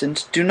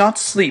assistant, do not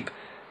sleep,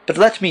 but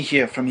let me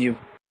hear from you.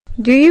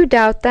 Do you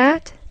doubt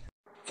that?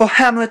 For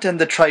Hamlet and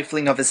the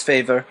trifling of his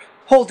favour,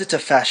 hold it a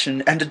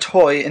fashion and a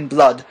toy in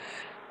blood,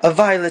 a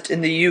violet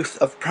in the youth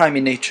of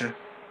primy nature,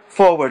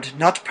 forward,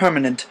 not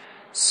permanent,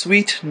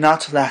 sweet,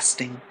 not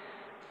lasting,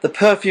 the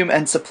perfume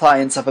and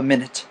suppliance of a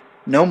minute,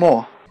 no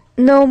more.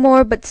 No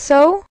more but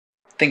so?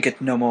 Think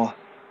it no more,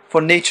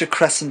 for nature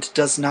crescent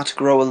does not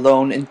grow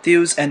alone in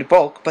thews and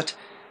bulk, but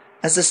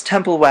as this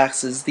temple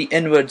waxes, the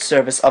inward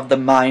service of the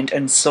mind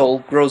and soul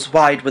grows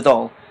wide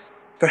withal.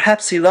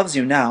 Perhaps he loves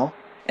you now,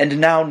 and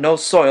now no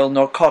soil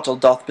nor cautel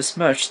doth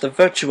besmirch the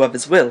virtue of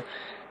his will,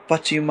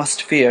 but you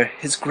must fear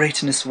his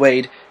greatness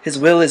weighed, his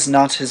will is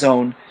not his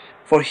own,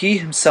 for he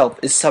himself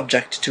is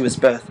subject to his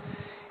birth.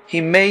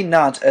 He may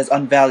not, as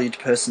unvalued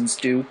persons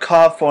do,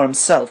 carve for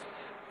himself,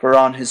 for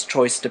on his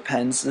choice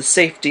depends the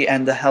safety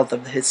and the health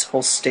of his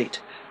whole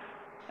state.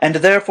 And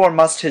therefore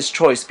must his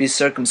choice be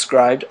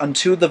circumscribed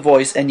unto the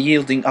voice and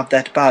yielding of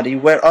that body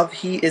whereof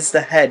he is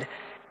the head.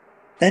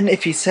 Then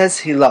if he says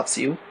he loves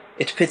you,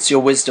 it fits your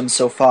wisdom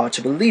so far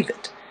to believe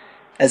it,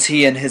 as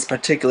he in his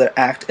particular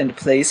act and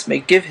place may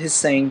give his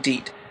saying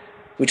deed.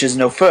 which is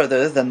no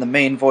further than the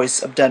main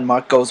voice of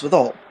Denmark goes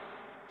withal.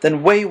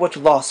 Then weigh what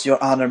loss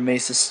your honour may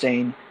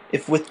sustain,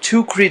 if with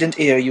too credent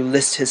ear you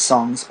list his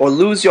songs, or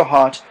lose your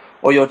heart,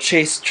 or your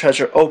chaste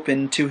treasure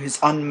open to his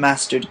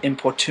unmastered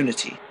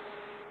importunity.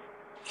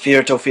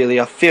 Fear't,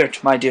 Ophelia,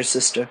 fear't, my dear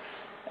sister,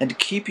 and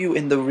keep you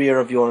in the rear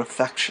of your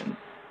affection,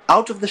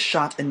 out of the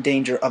shot and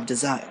danger of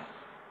desire.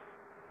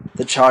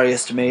 The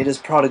chariest maid is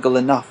prodigal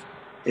enough,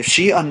 if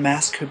she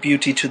unmask her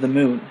beauty to the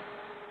moon.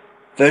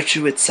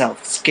 Virtue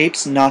itself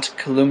scapes not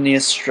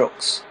calumnious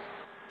strokes.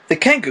 The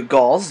canker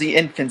galls the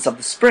infants of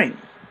the spring,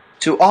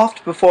 too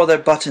oft before their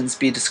buttons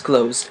be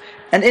disclosed,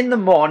 and in the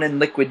morn and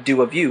liquid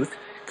dew of youth,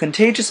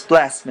 contagious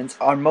blasphements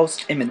are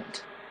most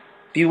imminent.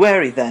 Be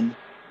wary then,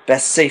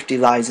 best safety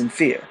lies in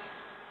fear.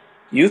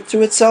 Youth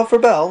to itself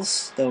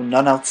rebels, though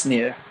none else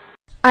near.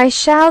 I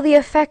shall the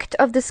effect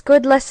of this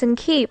good lesson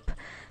keep,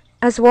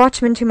 as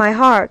watchman to my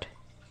heart.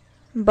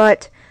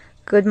 But,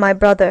 good my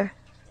brother,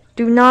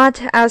 do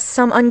not, as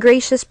some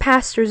ungracious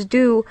pastors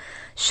do,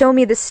 show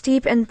me the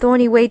steep and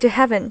thorny way to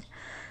heaven,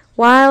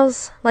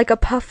 whiles, like a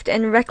puffed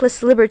and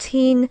reckless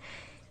libertine,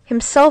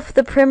 himself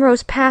the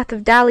primrose path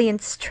of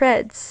dalliance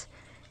treads,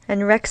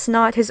 and recks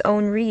not his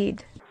own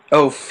reed.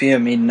 Oh, fear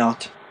me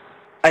not.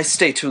 I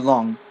stay too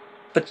long.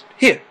 But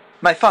here,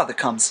 my father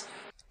comes.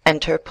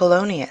 Enter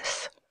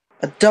Polonius.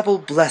 A double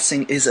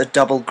blessing is a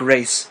double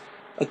grace.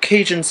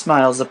 Occasion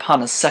smiles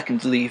upon a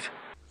second leave.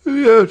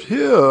 Yet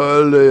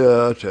here,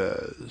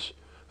 Laertes.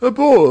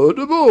 Aboard,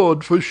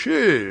 aboard, for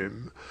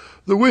shame.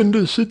 The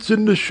wind sits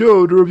in the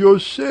shoulder of your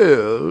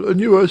sail,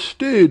 and you are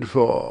stayed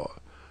for.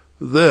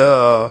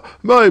 There,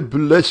 my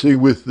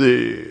blessing with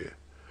thee.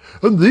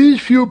 And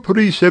these few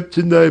precepts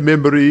in thy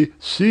memory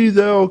see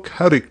thou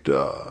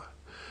character.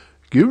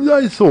 Give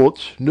thy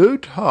thoughts no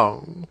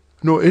tongue,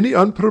 nor any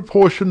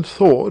unproportioned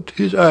thought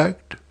his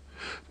act.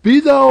 Be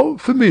thou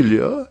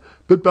familiar,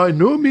 but by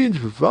no means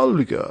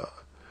vulgar.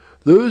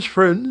 Those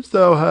friends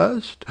thou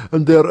hast,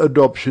 and their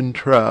adoption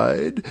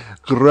tried,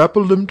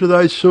 grapple them to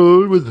thy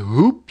soul with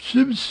hoops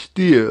of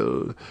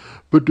steel,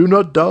 but do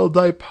not dull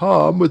thy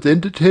palm with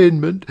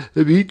entertainment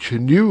of each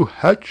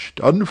new-hatched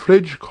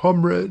unfledged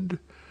comrade.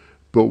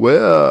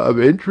 Beware of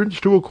entrance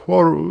to a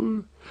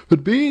quarrel,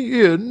 but being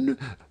in,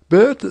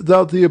 bet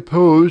that the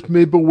opposed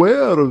may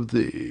beware of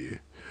thee.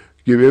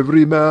 Give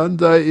every man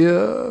thy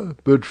ear,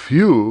 but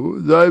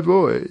few thy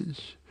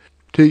voice.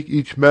 Take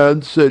each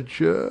man's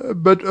censure,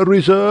 but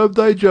reserve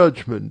thy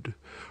judgment.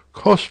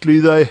 Costly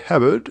thy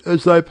habit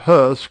as thy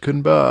purse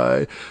can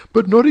buy,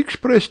 but not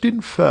expressed in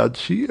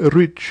fancy,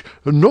 rich,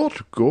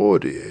 not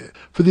gaudy,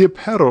 for the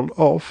apparel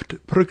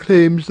oft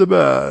proclaims the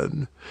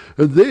man.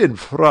 And they in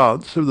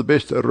France of the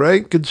best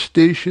rank and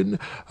station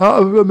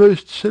are of a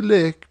most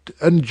select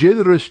and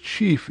generous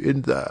chief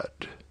in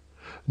that.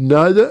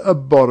 Neither a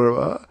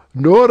borrower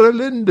nor a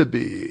lender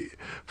be,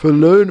 for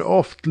loan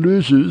oft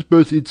loses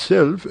both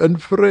itself and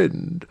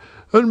friend,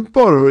 and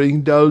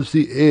borrowing dulls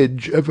the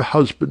edge of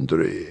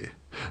husbandry.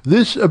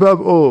 This above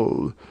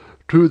all,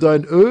 to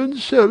thine own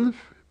self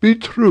be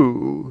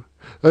true,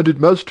 and it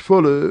must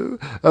follow,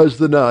 as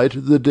the night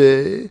the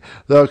day,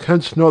 thou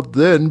canst not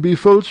then be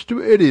false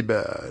to any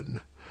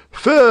man.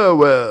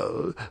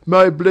 Farewell,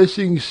 my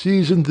blessing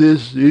season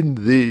this in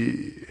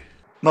thee.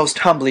 Most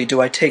humbly do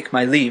I take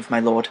my leave, my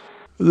lord.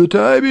 The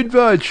time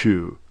invites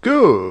you.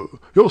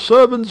 Go, your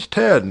servants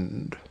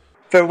tend.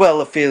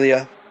 Farewell,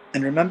 Ophelia,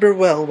 and remember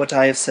well what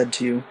I have said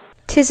to you.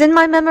 'Tis in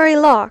my memory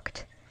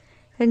locked,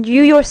 and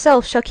you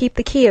yourself shall keep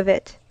the key of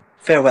it.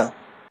 Farewell.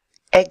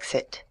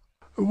 Exit.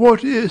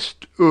 What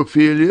is't,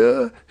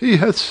 Ophelia, he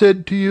hath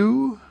said to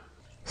you?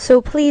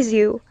 So please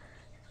you,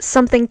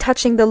 something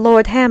touching the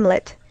Lord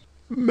Hamlet.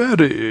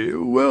 Marry,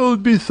 well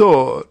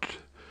bethought.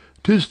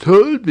 'Tis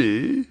told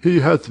me he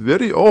hath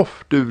very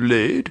oft of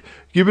late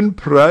given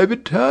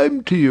private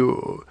time to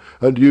you,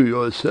 and you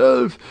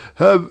yourself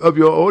have of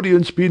your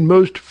audience been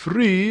most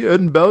free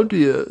and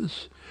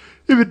bounteous.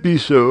 If it be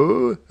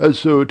so, as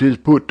so 'tis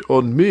put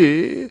on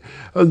me,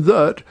 and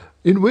that,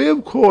 in way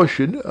of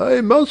caution,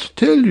 I must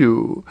tell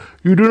you,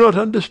 you do not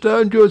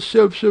understand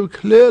yourself so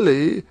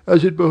clearly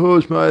as it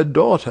behoves my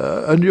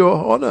daughter and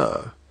your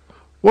honour.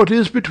 What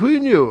is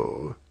between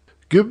you?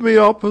 Give me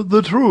up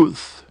the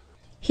truth.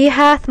 He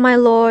hath, my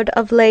lord,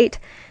 of late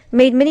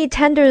made many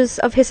tenders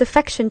of his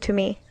affection to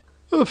me.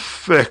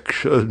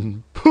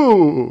 Affection!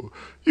 Pooh!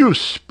 You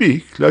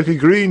speak like a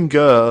green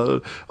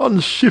girl,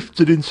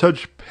 unsifted in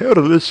such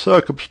perilous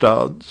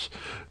circumstance.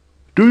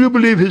 Do you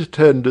believe his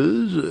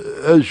tenders,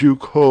 as you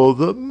call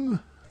them?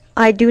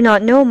 I do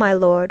not know, my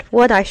lord,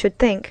 what I should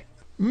think.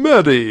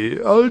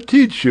 Marry, I'll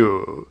teach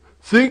you.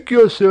 Think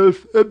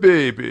yourself a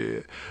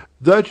baby,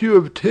 that you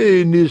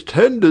obtain these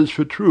tenders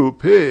for true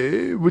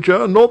pay, which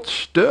are not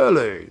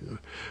sterling.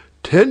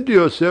 Tender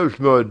yourself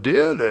more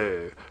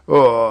dearly,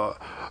 or,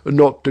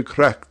 not to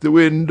crack the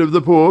wind of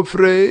the poor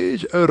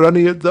phrase,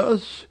 running it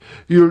thus,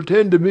 you'll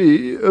tender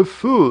me a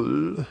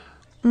fool.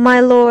 My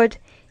lord,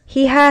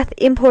 he hath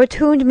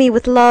importuned me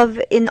with love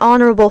in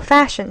honourable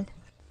fashion.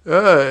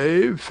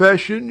 Ay,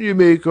 fashion you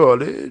may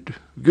call it.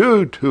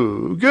 Go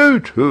to, go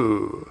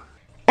to.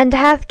 and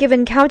hath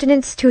given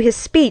countenance to his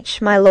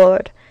speech, my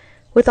lord,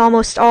 with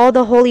almost all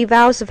the holy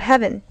vows of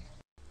heaven.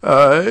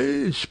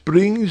 Ay,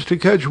 springs to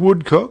catch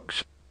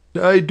woodcocks,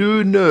 I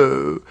do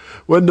know.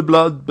 When the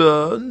blood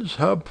burns,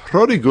 how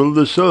prodigal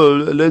the soul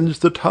lends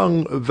the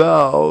tongue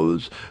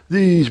vows.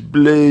 These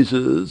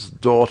blazes,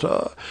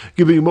 daughter,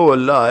 giving more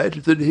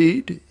light than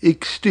heat,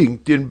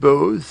 extinct in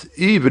both,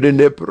 even in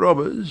their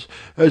promise,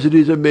 as it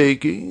is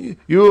a-making,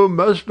 you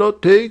must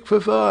not take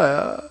for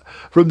fire.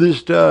 From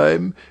this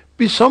time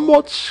be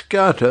somewhat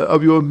scatter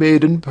of your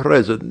maiden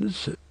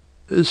presence.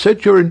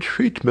 Set your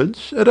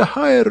entreatments at a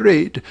higher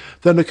rate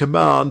than a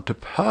command to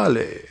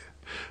parley.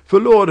 For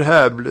Lord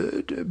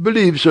Hamlet,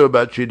 believe so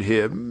much in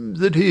him,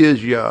 that he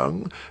is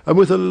young, and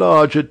with a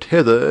larger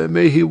tether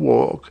may he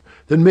walk,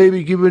 than may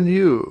be given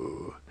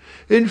you.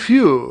 In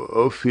few,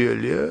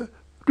 Ophelia,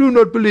 do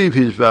not believe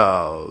his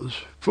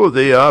vows, for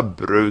they are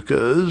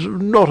brokers,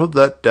 not of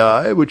that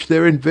dye which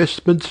their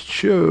investments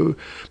show,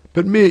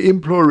 but mere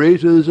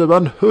implorators of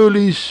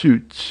unholy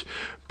suits,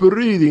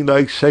 breathing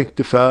like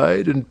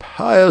sanctified and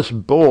pious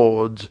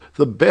bawds,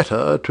 the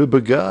better to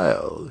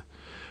beguile.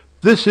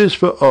 This is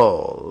for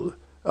all.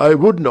 I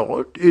would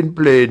not, in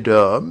plain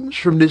terms,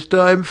 from this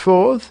time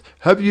forth,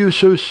 have you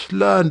so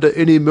slander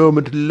any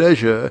moment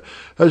leisure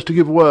as to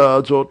give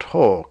words or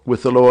talk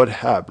with the Lord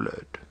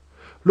Hamlet.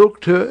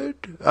 Look to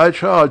it, I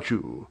charge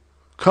you.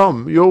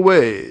 Come your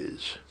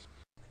ways.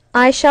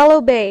 I shall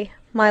obey,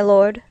 my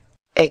lord.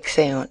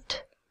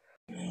 Exeunt.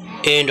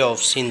 End of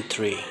Scene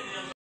 3.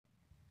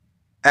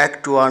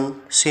 Act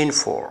 1, Scene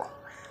 4.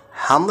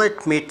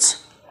 Hamlet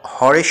meets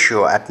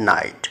Horatio at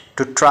night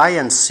to try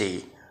and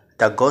see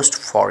the ghost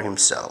for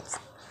himself.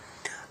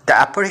 The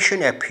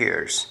apparition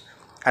appears,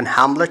 and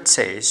Hamlet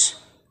says,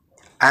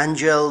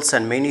 "Angels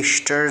and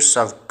ministers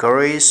of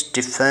grace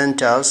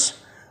defend us,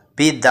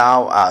 be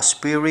thou a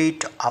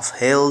spirit of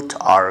health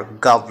or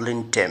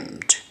goblin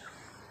tempt."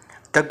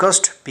 The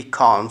ghost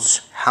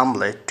beckons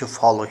Hamlet to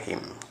follow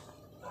him.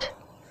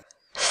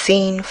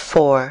 Scene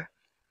 4.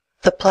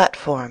 The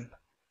platform.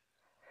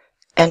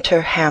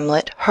 Enter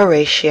Hamlet,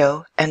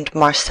 Horatio, and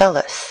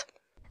Marcellus.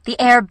 The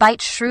air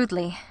bites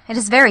shrewdly. It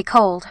is very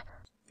cold.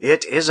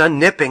 It is a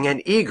nipping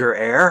and eager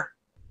air.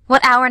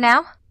 What hour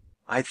now?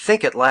 I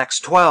think it lacks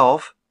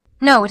 12.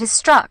 No, it is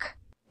struck.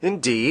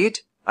 Indeed,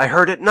 I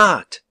heard it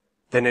not.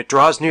 Then it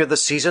draws near the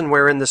season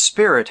wherein the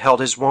spirit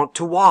held his wont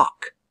to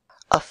walk.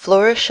 A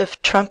flourish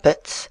of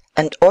trumpets,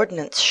 and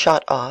ordnance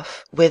shot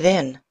off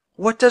within.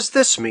 What does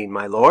this mean,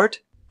 my lord?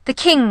 The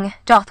king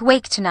doth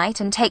wake tonight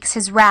and takes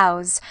his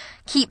rouse,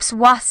 keeps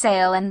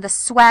wassail and the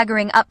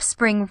swaggering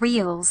upspring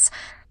reels.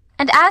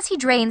 And as he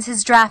drains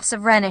his draughts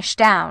of Rhenish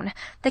down,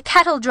 the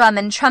kettle drum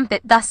and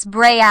trumpet thus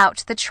bray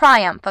out the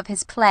triumph of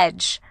his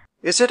pledge.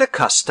 Is it a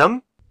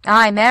custom?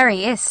 Ay,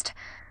 marry, is't.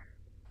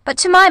 But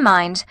to my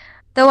mind,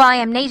 though I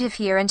am native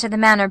here and to the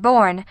manner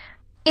born,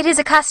 it is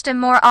a custom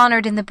more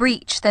honoured in the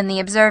breach than the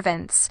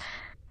observance.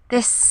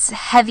 This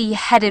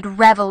heavy-headed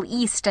revel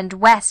east and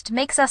west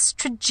makes us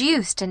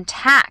traduced and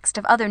taxed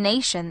of other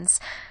nations.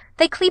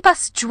 They cleep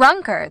us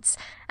drunkards,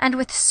 and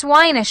with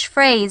swinish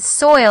phrase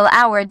soil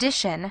our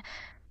addition.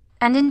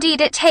 And indeed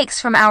it takes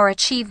from our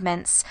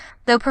achievements,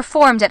 though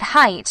performed at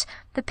height,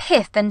 the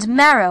pith and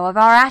marrow of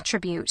our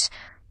attribute.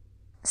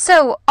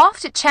 So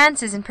oft it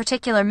chances in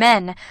particular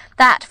men,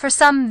 that for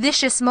some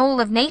vicious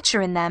mole of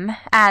nature in them,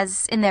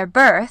 as in their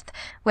birth,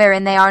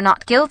 wherein they are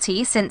not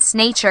guilty, since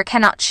nature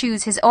cannot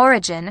choose his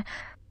origin,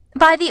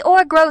 by the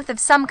o'ergrowth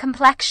of some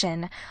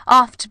complexion,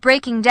 oft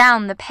breaking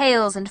down the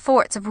pales and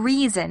forts of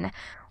reason,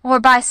 or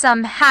by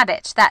some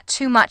habit that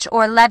too much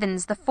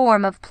o'erleavens the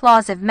form of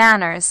plausive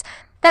manners,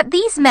 that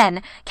these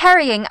men,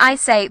 carrying, I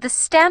say, the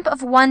stamp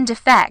of one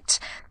defect,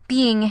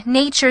 being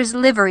nature's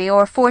livery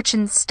or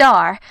fortune's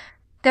star,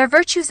 their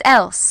virtues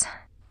else,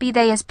 be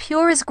they as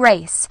pure as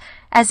grace,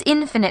 as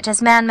infinite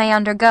as man may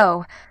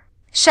undergo,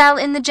 shall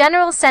in the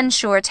general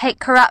censure take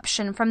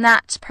corruption from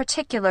that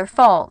particular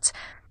fault.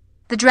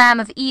 The dram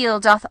of eel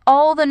doth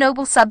all the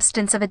noble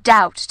substance of a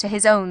doubt to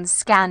his own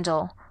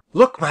scandal.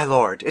 Look, my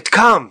lord, it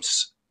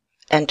comes.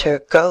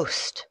 Enter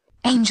Ghost.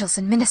 Angels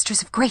and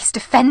ministers of grace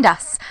defend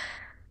us.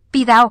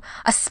 Be thou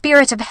a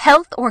spirit of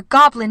health or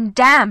goblin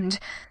damned,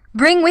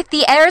 bring with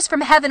thee airs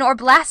from heaven or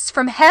blasts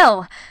from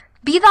hell.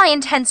 Be thy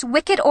intents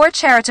wicked or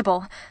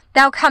charitable,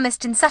 thou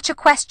comest in such a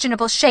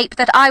questionable shape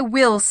that I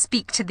will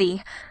speak to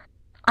thee.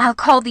 I'll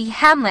call thee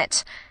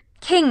Hamlet,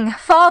 king,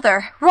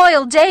 father,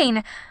 royal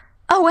Dane.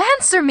 Oh,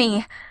 answer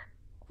me!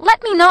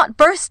 Let me not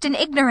burst in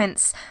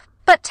ignorance,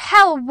 but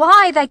tell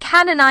why thy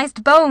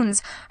canonized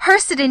bones,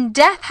 hearsed in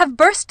death, have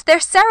burst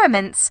their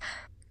cerements.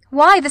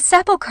 Why the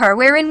sepulchre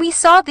wherein we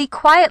saw thee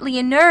quietly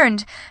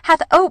inurned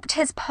hath oped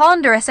his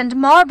ponderous and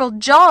marble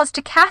jaws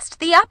to cast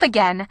thee up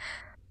again.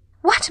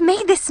 What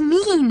may this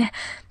mean,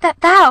 that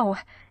thou,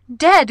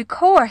 dead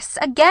coarse,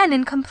 again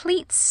in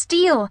complete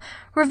steel,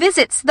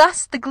 revisits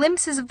thus the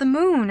glimpses of the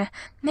moon,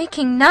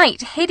 making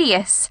night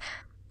hideous,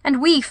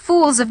 and we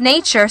fools of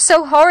nature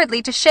so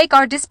horridly to shake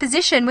our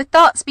disposition with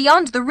thoughts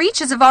beyond the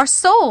reaches of our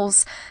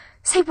souls?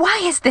 Say,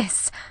 why is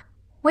this?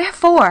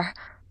 Wherefore?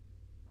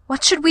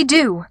 What should we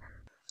do?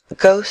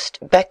 Ghost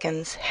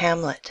beckons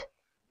Hamlet.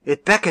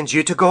 It beckons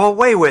you to go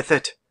away with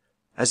it,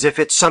 as if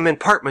it some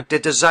impartment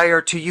did desire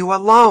to you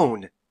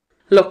alone.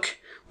 Look,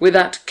 with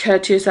that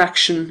courteous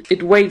action,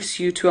 it waves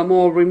you to a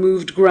more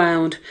removed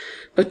ground,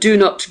 but do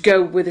not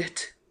go with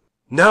it.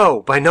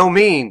 No, by no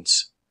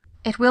means.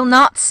 It will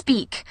not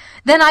speak.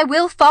 Then I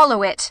will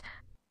follow it.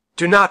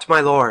 Do not, my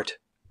lord.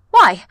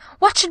 Why,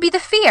 what should be the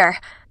fear?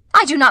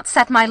 I do not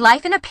set my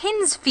life in a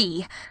pin's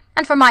fee.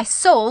 And for my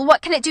soul,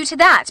 what can it do to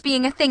that,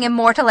 being a thing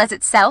immortal as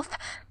itself?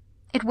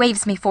 It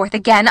waves me forth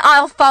again.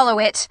 I'll follow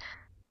it.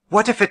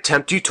 What if it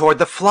tempt you toward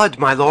the flood,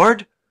 my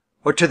lord?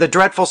 Or to the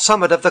dreadful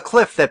summit of the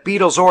cliff that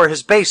beetles o'er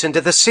his base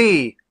into the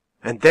sea,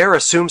 and there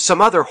assume some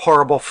other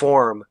horrible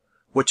form,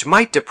 which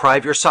might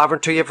deprive your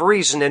sovereignty of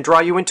reason and draw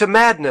you into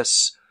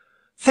madness?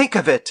 Think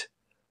of it!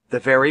 The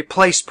very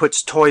place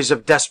puts toys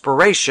of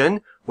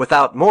desperation,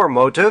 without more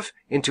motive,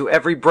 into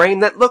every brain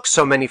that looks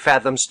so many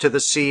fathoms to the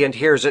sea and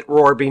hears it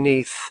roar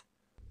beneath.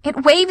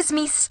 It waves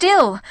me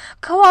still.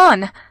 Go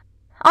on.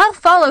 I'll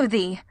follow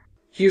thee.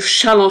 You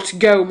shall not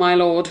go, my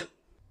lord.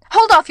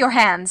 Hold off your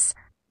hands.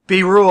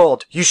 Be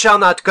ruled. You shall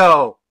not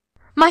go.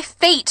 My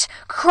fate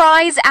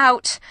cries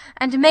out,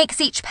 and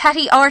makes each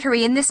petty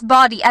artery in this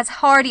body as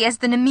hardy as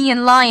the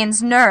Nemean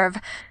lion's nerve.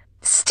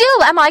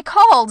 Still am I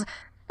called.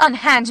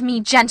 Unhand me,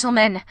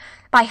 gentlemen.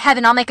 By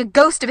heaven, I'll make a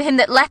ghost of him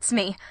that lets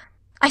me.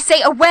 I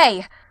say,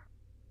 away!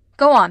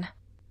 Go on.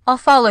 I'll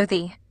follow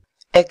thee.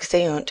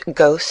 Exeunt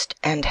Ghost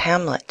and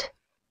Hamlet.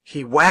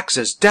 He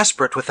waxes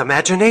desperate with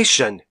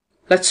imagination.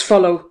 Let's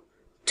follow.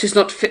 'Tis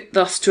not fit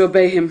thus to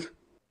obey him.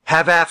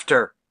 Have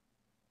after.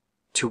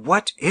 To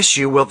what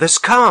issue will this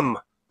come?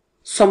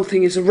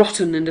 Something is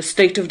rotten in the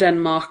state of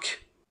Denmark.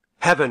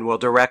 Heaven will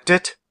direct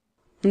it.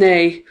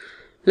 Nay,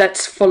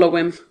 let's follow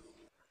him.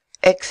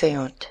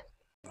 Exeunt.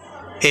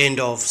 End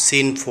of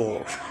Scene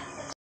 4.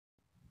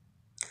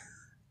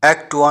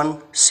 Act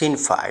 1, Scene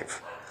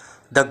 5.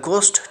 The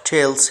ghost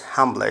tells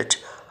Hamlet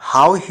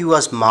how he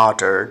was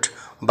murdered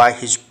by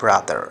his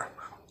brother,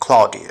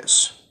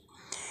 Claudius.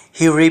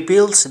 He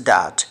reveals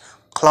that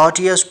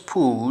Claudius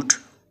poured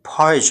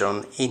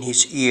poison in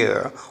his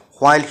ear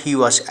while he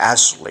was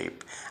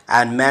asleep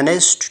and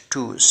managed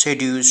to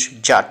seduce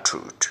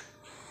Gertrude.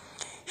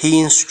 He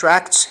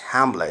instructs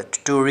Hamlet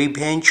to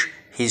revenge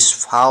his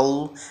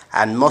foul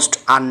and most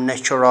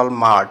unnatural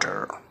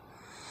murder.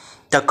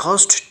 The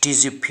ghost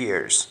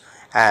disappears,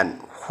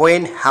 and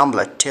when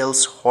Hamlet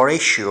tells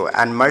Horatio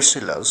and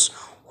Marcellus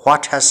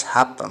what has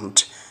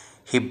happened,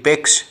 he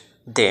begs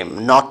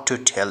them not to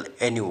tell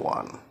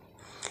anyone.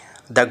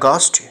 The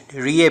ghost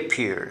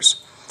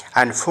reappears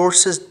and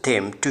forces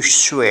them to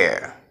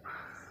swear.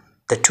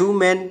 The two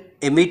men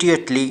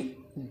immediately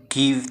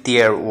give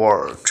their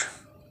word.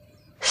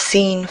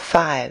 Scene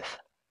 5.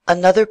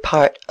 Another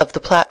part of the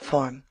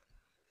platform.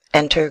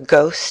 Enter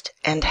Ghost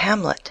and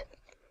Hamlet.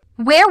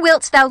 Where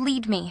wilt thou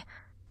lead me?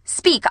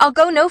 Speak, I'll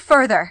go no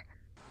further.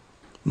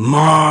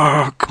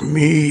 Mark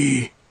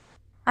me.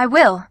 I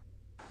will.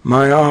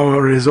 My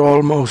hour is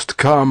almost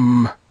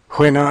come,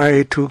 when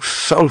I to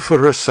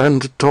sulphurous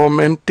and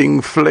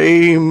tormenting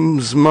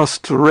flames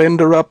must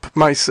render up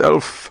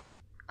myself.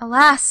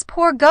 Alas,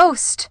 poor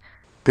ghost!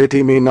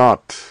 Pity me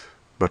not,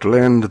 but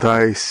lend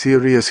thy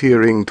serious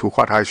hearing to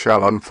what I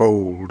shall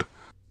unfold.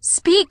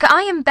 Speak,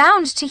 I am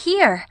bound to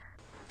hear.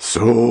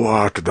 So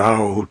art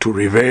thou to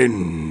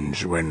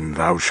revenge when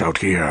thou shalt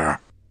hear.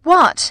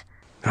 What?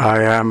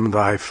 I am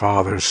thy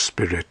father's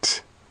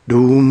spirit,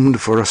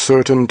 doomed for a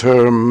certain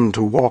term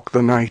to walk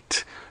the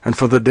night, and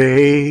for the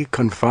day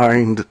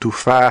confined to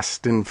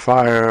fast in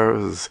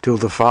fires, till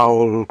the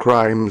foul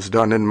crimes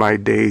done in my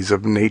days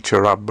of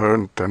nature are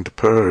burnt and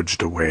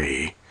purged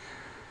away.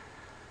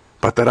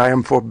 But that I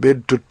am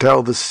forbid to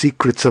tell the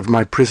secrets of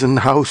my prison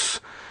house,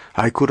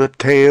 I could a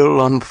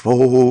tale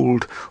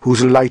unfold,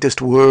 whose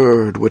lightest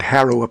word would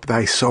harrow up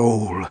thy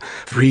soul,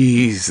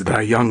 freeze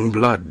thy young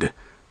blood,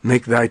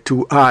 make thy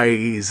two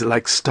eyes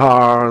like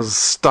stars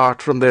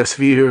start from their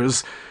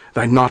spheres,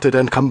 thy knotted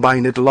and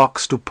combined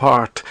locks to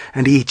part,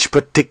 and each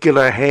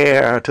particular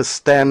hair to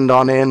stand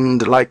on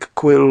end like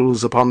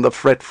quills upon the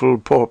fretful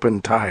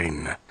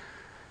porpentine.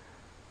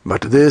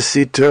 But this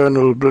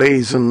eternal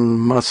blazon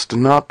must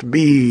not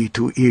be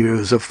to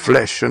ears of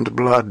flesh and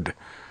blood.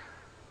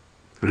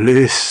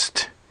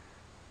 List,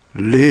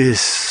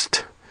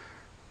 list,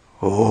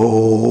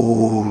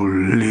 oh,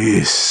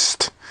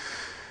 list,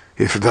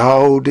 if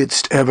thou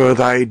didst ever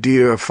thy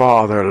dear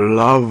father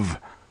love.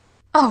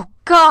 Oh,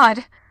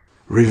 God!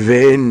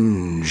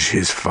 Revenge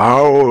his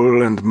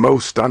foul and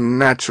most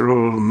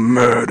unnatural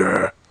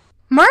murder.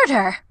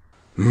 Murder?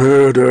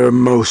 Murder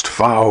most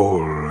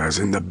foul, as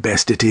in the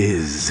best it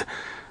is,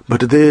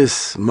 but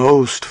this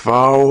most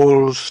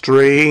foul,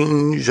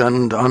 strange,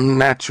 and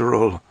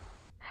unnatural.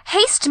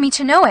 Haste me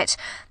to know it,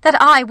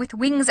 that I, with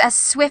wings as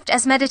swift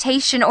as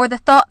meditation or the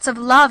thoughts of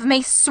love,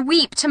 may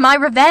sweep to my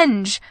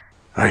revenge.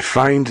 I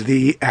find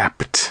thee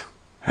apt,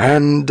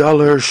 And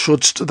duller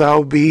shouldst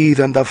thou be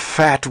than the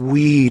fat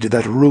weed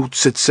that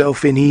roots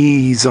itself in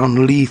ease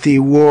on Lethe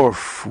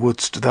wharf,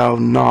 wouldst thou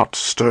not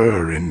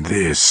stir in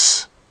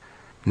this.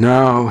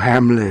 Now,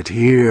 Hamlet,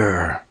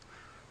 hear.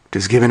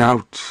 'Tis given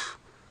out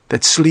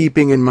that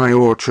sleeping in my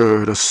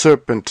orchard a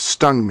serpent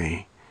stung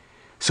me.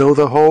 So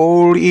the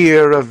whole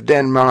ear of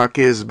Denmark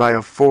is by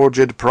a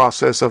forged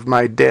process of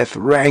my death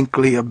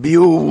rankly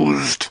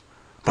abused.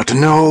 But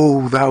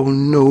know, thou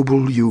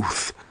noble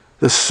youth,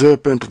 the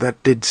serpent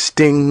that did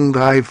sting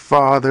thy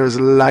father's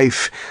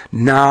life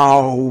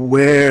now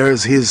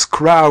wears his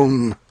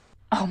crown.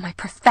 Oh, my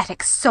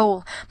prophetic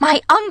soul,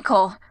 my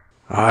uncle!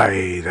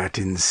 Ay, that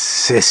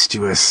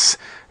incestuous,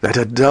 that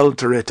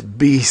adulterate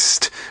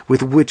beast,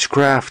 with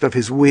witchcraft of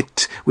his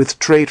wit, with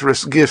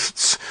traitorous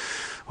gifts.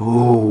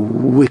 O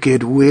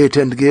wicked wit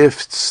and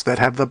gifts, that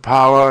have the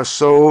power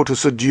so to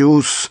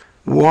seduce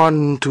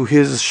one to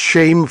his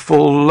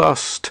shameful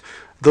lust,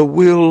 the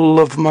will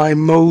of my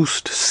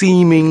most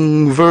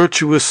seeming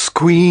virtuous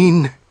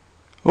queen.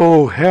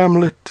 O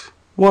Hamlet,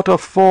 what a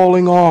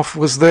falling off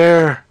was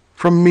there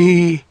from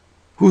me,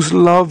 whose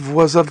love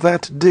was of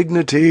that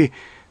dignity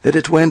that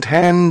it went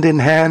hand in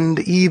hand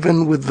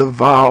even with the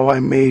vow I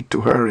made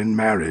to her in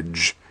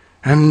marriage,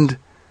 and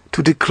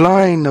to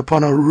decline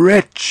upon a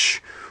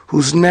wretch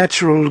whose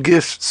natural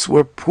gifts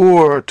were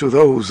poor to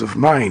those of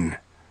mine.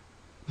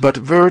 But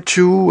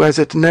virtue, as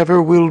it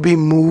never will be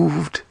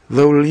moved,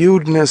 though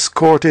lewdness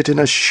court it in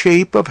a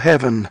shape of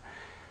heaven,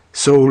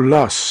 so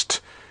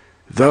lust,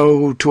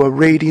 though to a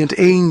radiant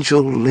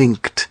angel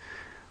linked,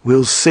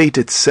 will sate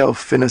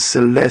itself in a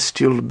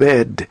celestial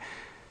bed,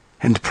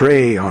 and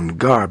prey on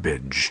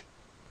garbage.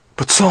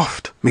 But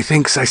soft,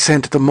 methinks I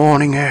scent the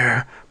morning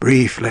air,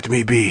 brief let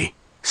me be.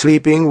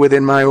 Sleeping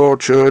within my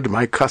orchard,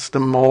 my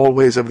custom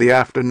always of the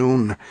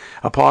afternoon,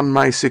 upon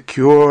my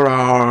secure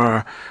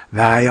hour,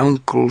 thy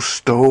uncle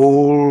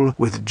stole,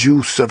 with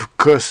juice of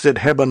cursed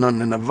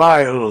Hebanon in a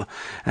vial,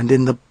 and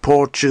in the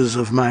porches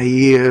of my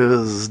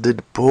ears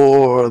did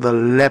pour the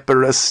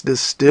leprous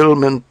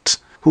distilment,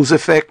 whose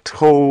effect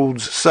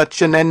holds such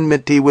an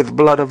enmity with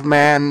blood of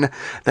man,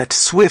 that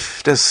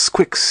swift as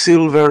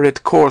quicksilver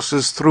it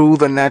courses through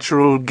the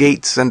natural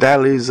gates and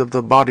alleys of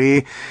the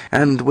body,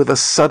 and with a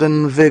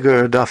sudden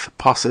vigour doth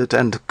posset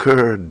and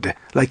curd,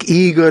 like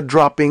eager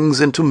droppings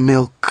into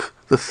milk,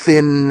 the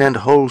thin and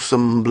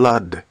wholesome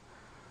blood.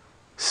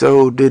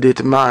 So did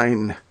it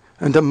mine,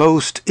 and a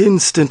most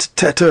instant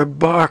tetter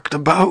barked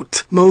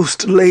about,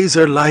 most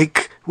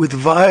laser-like, with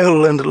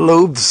vile and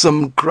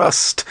loathsome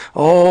crust,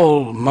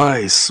 all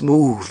my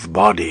smooth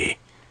body.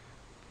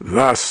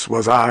 Thus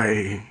was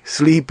I,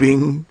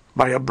 sleeping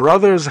by a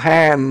brother's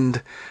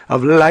hand,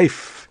 of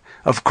life,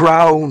 of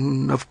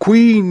crown, of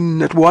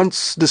queen at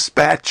once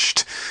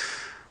dispatched,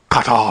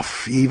 cut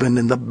off even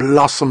in the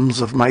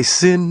blossoms of my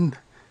sin,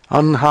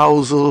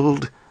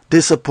 unhouselled,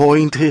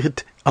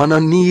 disappointed,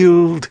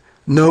 unannealed,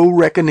 no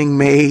reckoning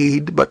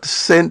made, but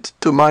sent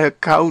to my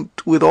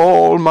account with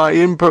all my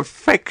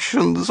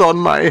imperfections on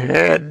my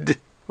head.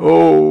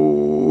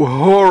 Oh,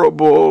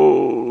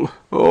 horrible!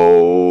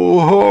 Oh,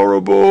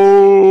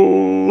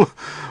 horrible!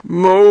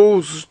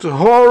 Most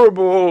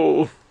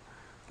horrible!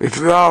 If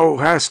thou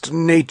hast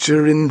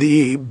nature in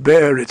thee,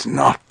 bear it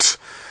not.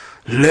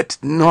 Let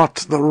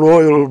not the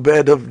royal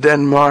bed of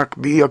Denmark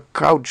be a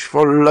couch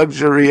for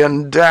luxury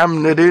and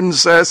damned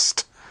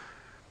incest.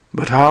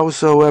 But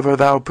howsoever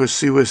thou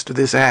pursuest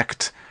this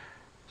act,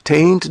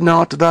 taint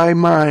not thy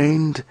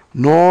mind,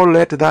 nor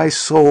let thy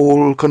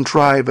soul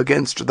contrive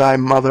against thy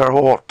mother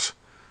aught.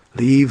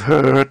 Leave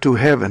her to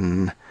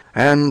heaven,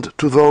 and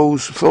to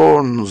those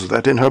thorns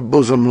that in her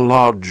bosom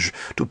lodge,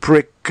 to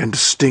prick and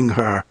sting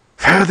her.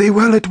 Fare thee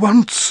well at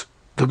once.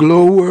 The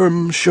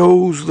glowworm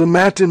shows the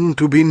matin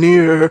to be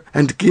near,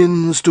 and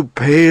 'gins to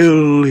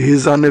pale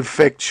his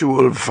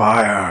uneffectual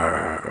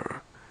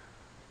fire.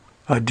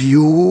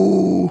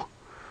 Adieu.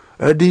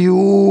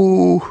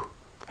 Adieu,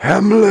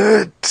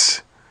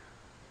 Hamlet,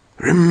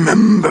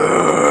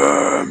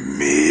 remember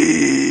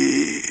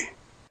me.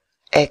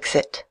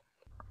 Exit.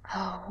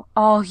 Oh,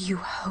 all you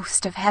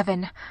host of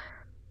heaven!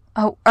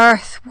 O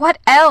earth, what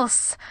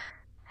else?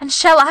 And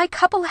shall I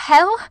couple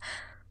hell?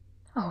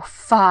 O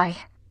fie!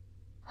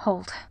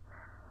 Hold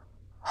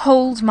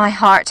my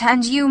heart,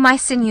 and you, my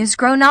sinews,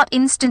 grow not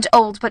instant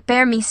old, but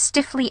bear me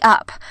stiffly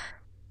up.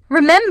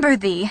 Remember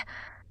thee!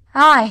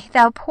 Ay,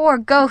 thou poor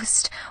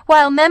ghost,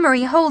 while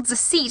memory holds a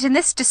seat in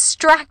this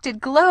distracted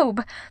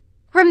globe.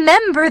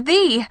 Remember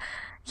thee!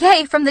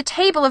 Yea, from the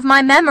table of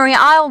my memory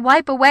I'll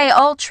wipe away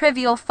all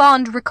trivial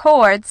fond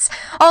records,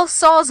 all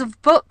saws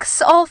of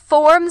books, all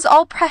forms,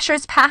 all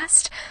pressures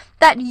past,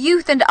 that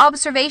youth and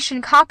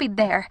observation copied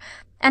there,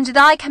 and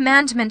thy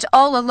commandment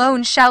all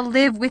alone shall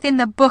live within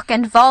the book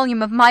and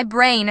volume of my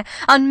brain,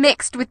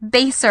 unmixed with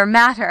baser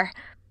matter.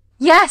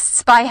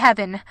 Yes, by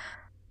heaven!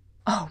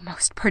 O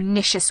most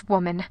pernicious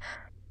woman!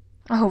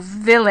 O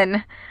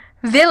villain!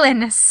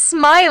 Villain!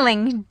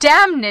 Smiling,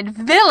 damned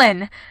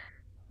villain!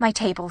 My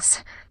tables.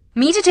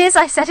 Meet it is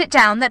I set it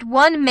down that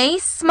one may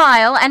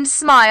smile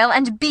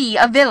and be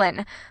a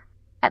villain.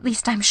 At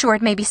least I'm sure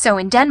it may be so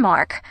in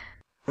Denmark.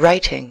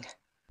 Writing.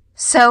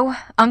 So,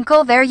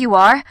 uncle, there you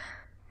are.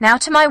 Now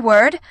to my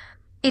word.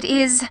 It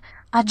is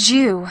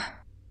adieu.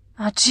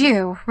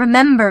 Adieu.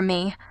 Remember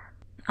me.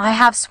 I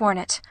have sworn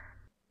it.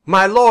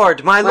 My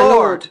lord, my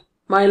lord!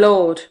 My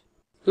lord.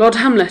 Lord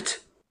Hamlet.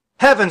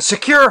 Heaven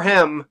secure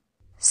him!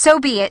 So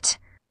be it.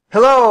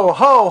 Hello,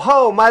 ho,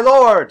 ho, my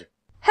lord!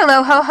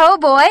 Hello, ho, ho,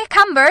 boy.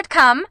 Come, bird,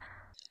 come.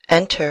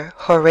 Enter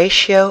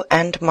Horatio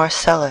and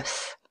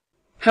Marcellus.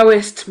 How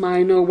is't,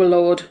 my noble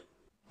lord?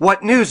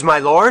 What news, my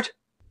lord?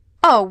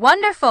 Oh,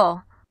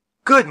 wonderful.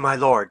 Good, my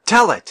lord,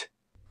 tell it.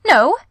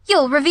 No,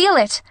 you'll reveal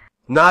it.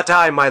 Not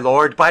I, my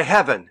lord, by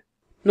heaven.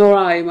 Nor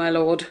I, my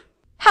lord.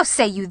 How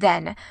say you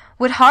then?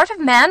 Would heart of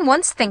man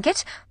once think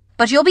it?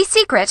 But you'll be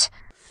secret.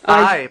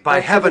 Aye, by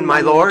heaven,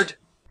 my lord.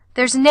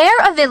 There's ne'er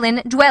a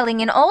villain dwelling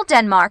in all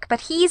Denmark,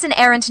 but he's an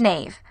errant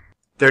knave.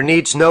 There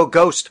needs no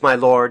ghost, my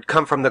lord,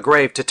 come from the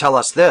grave to tell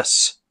us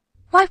this.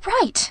 Why,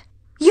 right.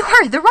 You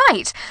heard the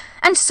right.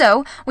 And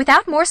so,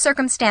 without more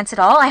circumstance at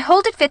all, I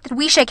hold it fit that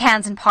we shake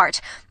hands and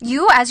part.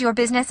 You, as your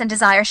business and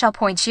desire shall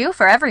point you,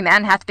 for every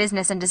man hath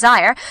business and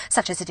desire,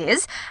 such as it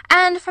is,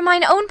 and for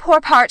mine own poor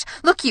part,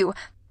 look you,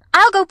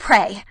 I'll go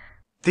pray.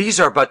 These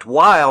are but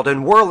wild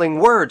and whirling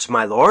words,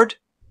 my lord.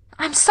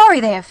 I'm sorry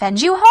they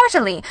offend you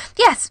heartily.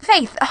 Yes,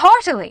 faith,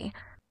 heartily.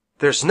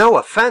 There's no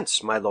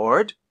offence, my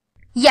lord.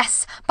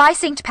 Yes, by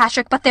St.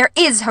 Patrick, but there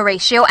is,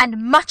 Horatio,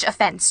 and much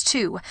offence,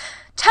 too.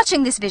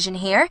 Touching this vision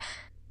here,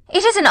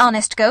 it is an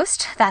honest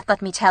ghost, that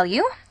let me tell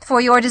you, for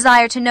your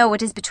desire to know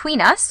what is between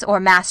us, or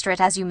master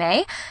it as you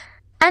may.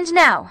 And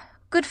now,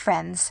 good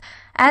friends,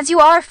 as you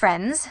are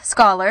friends,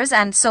 scholars,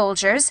 and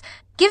soldiers,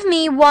 give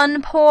me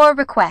one poor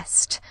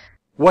request.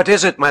 What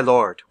is it, my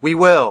lord? We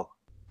will.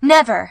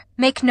 Never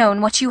make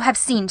known what you have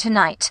seen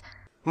tonight.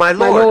 My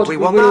lord, we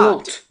will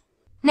not.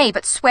 Nay,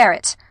 but swear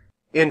it.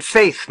 In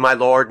faith, my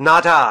lord,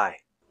 not I.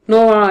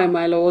 Nor I,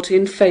 my lord,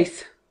 in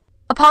faith.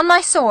 Upon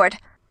my sword.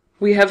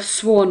 We have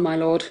sworn, my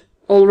lord,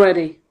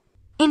 already.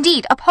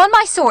 Indeed, upon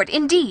my sword,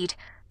 indeed.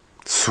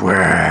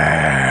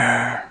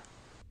 Swear.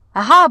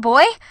 Aha,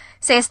 boy,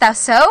 sayest thou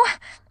so?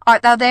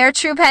 Art thou there,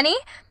 true penny?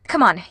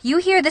 Come on, you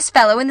hear this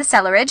fellow in the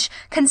cellarage.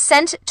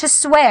 Consent to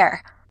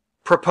swear.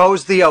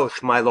 Propose the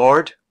oath, my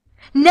lord.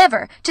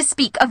 Never to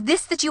speak of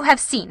this that you have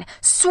seen.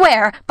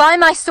 Swear by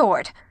my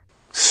sword.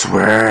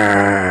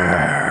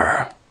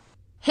 Swear.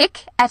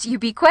 Hic et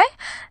ubique?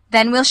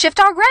 Then we'll shift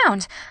our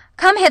ground.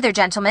 Come hither,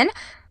 gentlemen,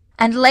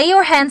 and lay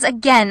your hands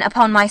again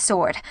upon my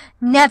sword.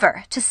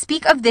 Never to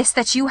speak of this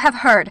that you have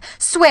heard.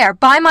 Swear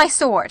by my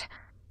sword.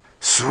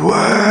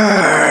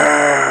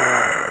 Swear.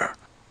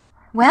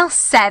 Well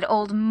said,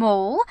 old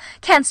mole.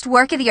 Canst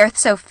work i' the earth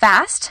so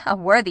fast, a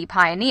worthy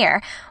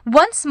pioneer.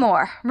 Once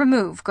more,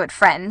 remove, good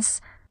friends.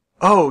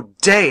 Oh,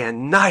 day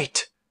and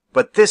night!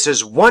 But this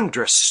is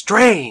wondrous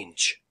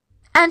strange.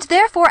 And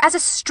therefore as a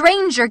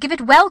stranger give it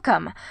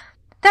welcome.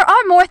 There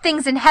are more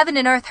things in heaven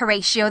and earth,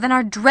 Horatio, than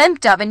are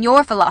dreamt of in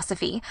your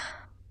philosophy.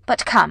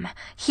 But come,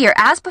 here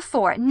as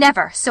before,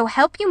 never, so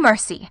help you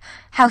mercy,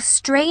 how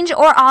strange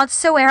or odd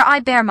soe'er I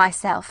bear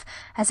myself,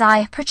 as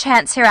I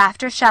perchance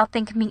hereafter shall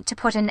think meet to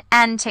put an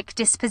antic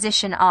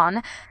disposition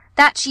on,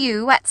 that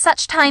you, at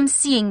such times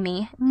seeing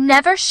me,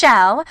 never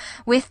shall,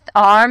 with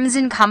arms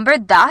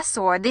encumbered thus,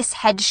 or this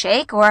head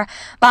shake, or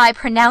by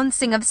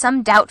pronouncing of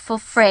some doubtful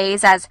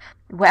phrase, as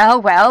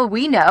well, well,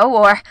 we know,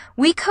 or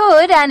we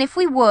could, and if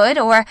we would,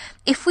 or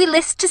if we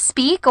list to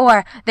speak,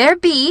 or there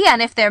be,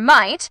 and if there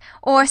might,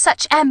 or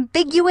such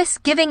ambiguous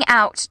giving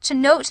out to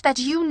note that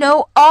you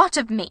know aught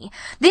of me,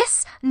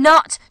 this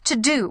not to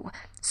do.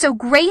 So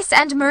grace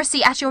and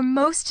mercy at your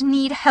most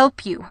need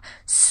help you.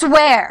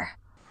 Swear.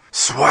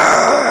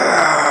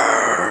 Swear.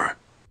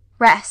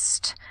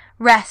 Rest,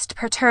 rest,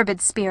 perturbed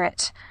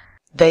spirit.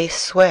 They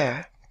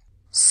swear.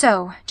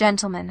 So,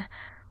 gentlemen,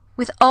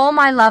 with all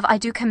my love I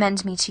do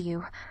commend me to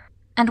you,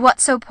 and what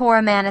so poor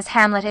a man as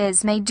Hamlet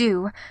is may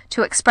do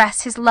to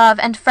express his love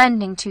and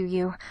friending to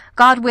you,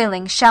 God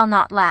willing, shall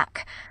not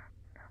lack.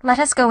 Let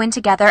us go in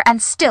together,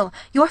 and still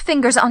your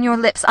fingers on your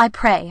lips, I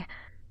pray.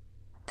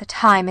 The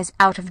time is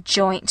out of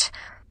joint.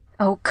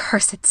 O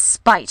cursed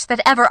spite,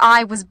 that ever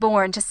I was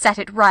born to set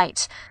it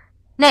right.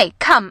 Nay,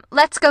 come,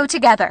 let's go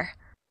together.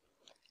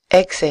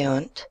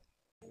 Exeunt.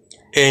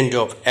 End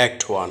of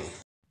Act 1.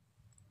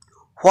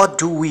 What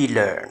do we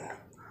learn?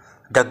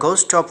 The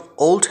ghost of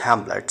Old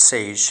Hamlet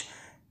says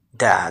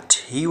that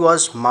he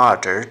was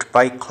murdered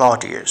by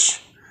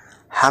Claudius.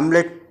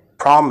 Hamlet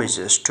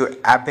promises to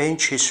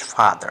avenge his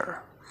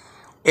father.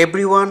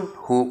 Everyone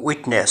who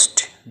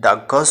witnessed the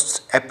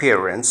ghost's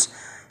appearance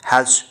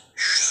has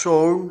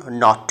sworn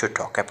not to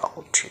talk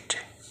about it.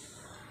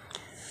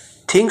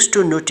 Things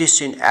to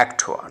notice in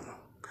Act 1.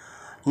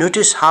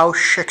 Notice how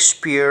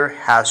Shakespeare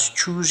has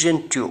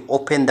chosen to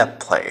open the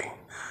play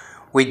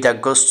with the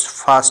ghost's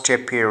first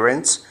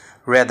appearance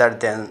rather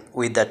than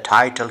with the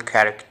title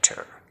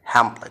character,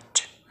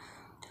 Hamlet.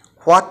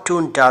 What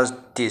tone does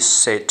this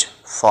set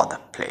for the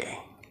play?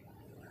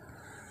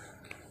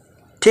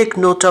 Take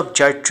note of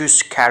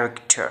Gertrude's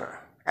character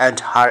and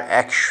her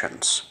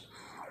actions.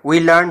 we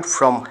learn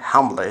from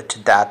Hamlet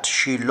that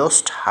she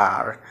lost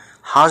her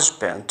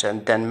husband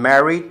and then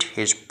married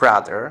his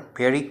brother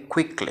very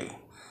quickly.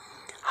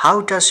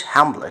 How does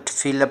Hamlet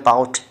feel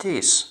about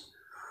this?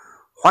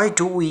 Why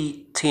do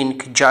we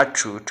think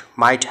Gertrude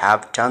might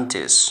have done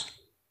this?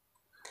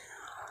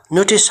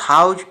 Notice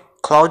how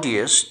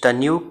Claudius, the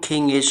new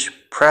king, is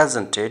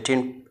presented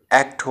in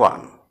Act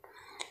 1.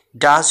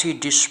 Does he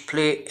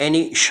display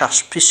any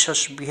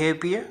suspicious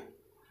behavior?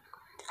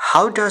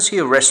 How does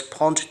he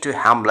respond to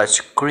Hamlet's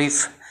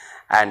grief,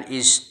 and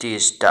is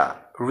this the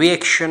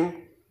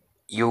reaction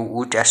you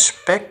would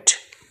expect?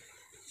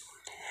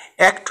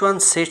 Act 1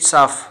 sets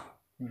up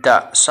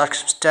the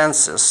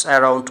circumstances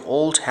around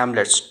Old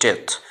Hamlet's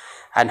death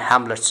and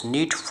Hamlet's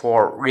need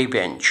for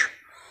revenge,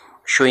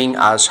 showing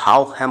us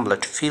how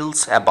Hamlet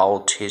feels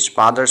about his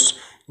mother's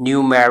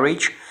new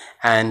marriage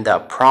and the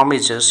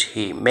promises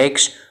he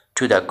makes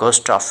to the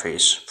ghost of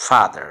his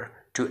father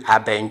to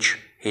avenge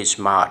his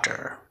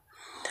murder.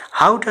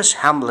 How does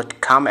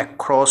Hamlet come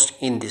across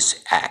in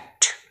this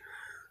act?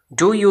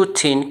 Do you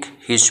think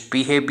his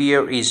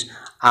behavior is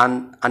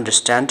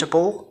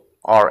ununderstandable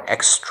or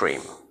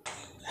extreme?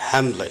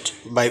 Hamlet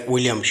by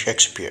William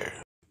Shakespeare.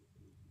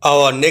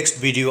 Our next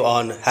video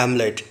on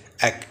Hamlet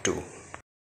Act 2.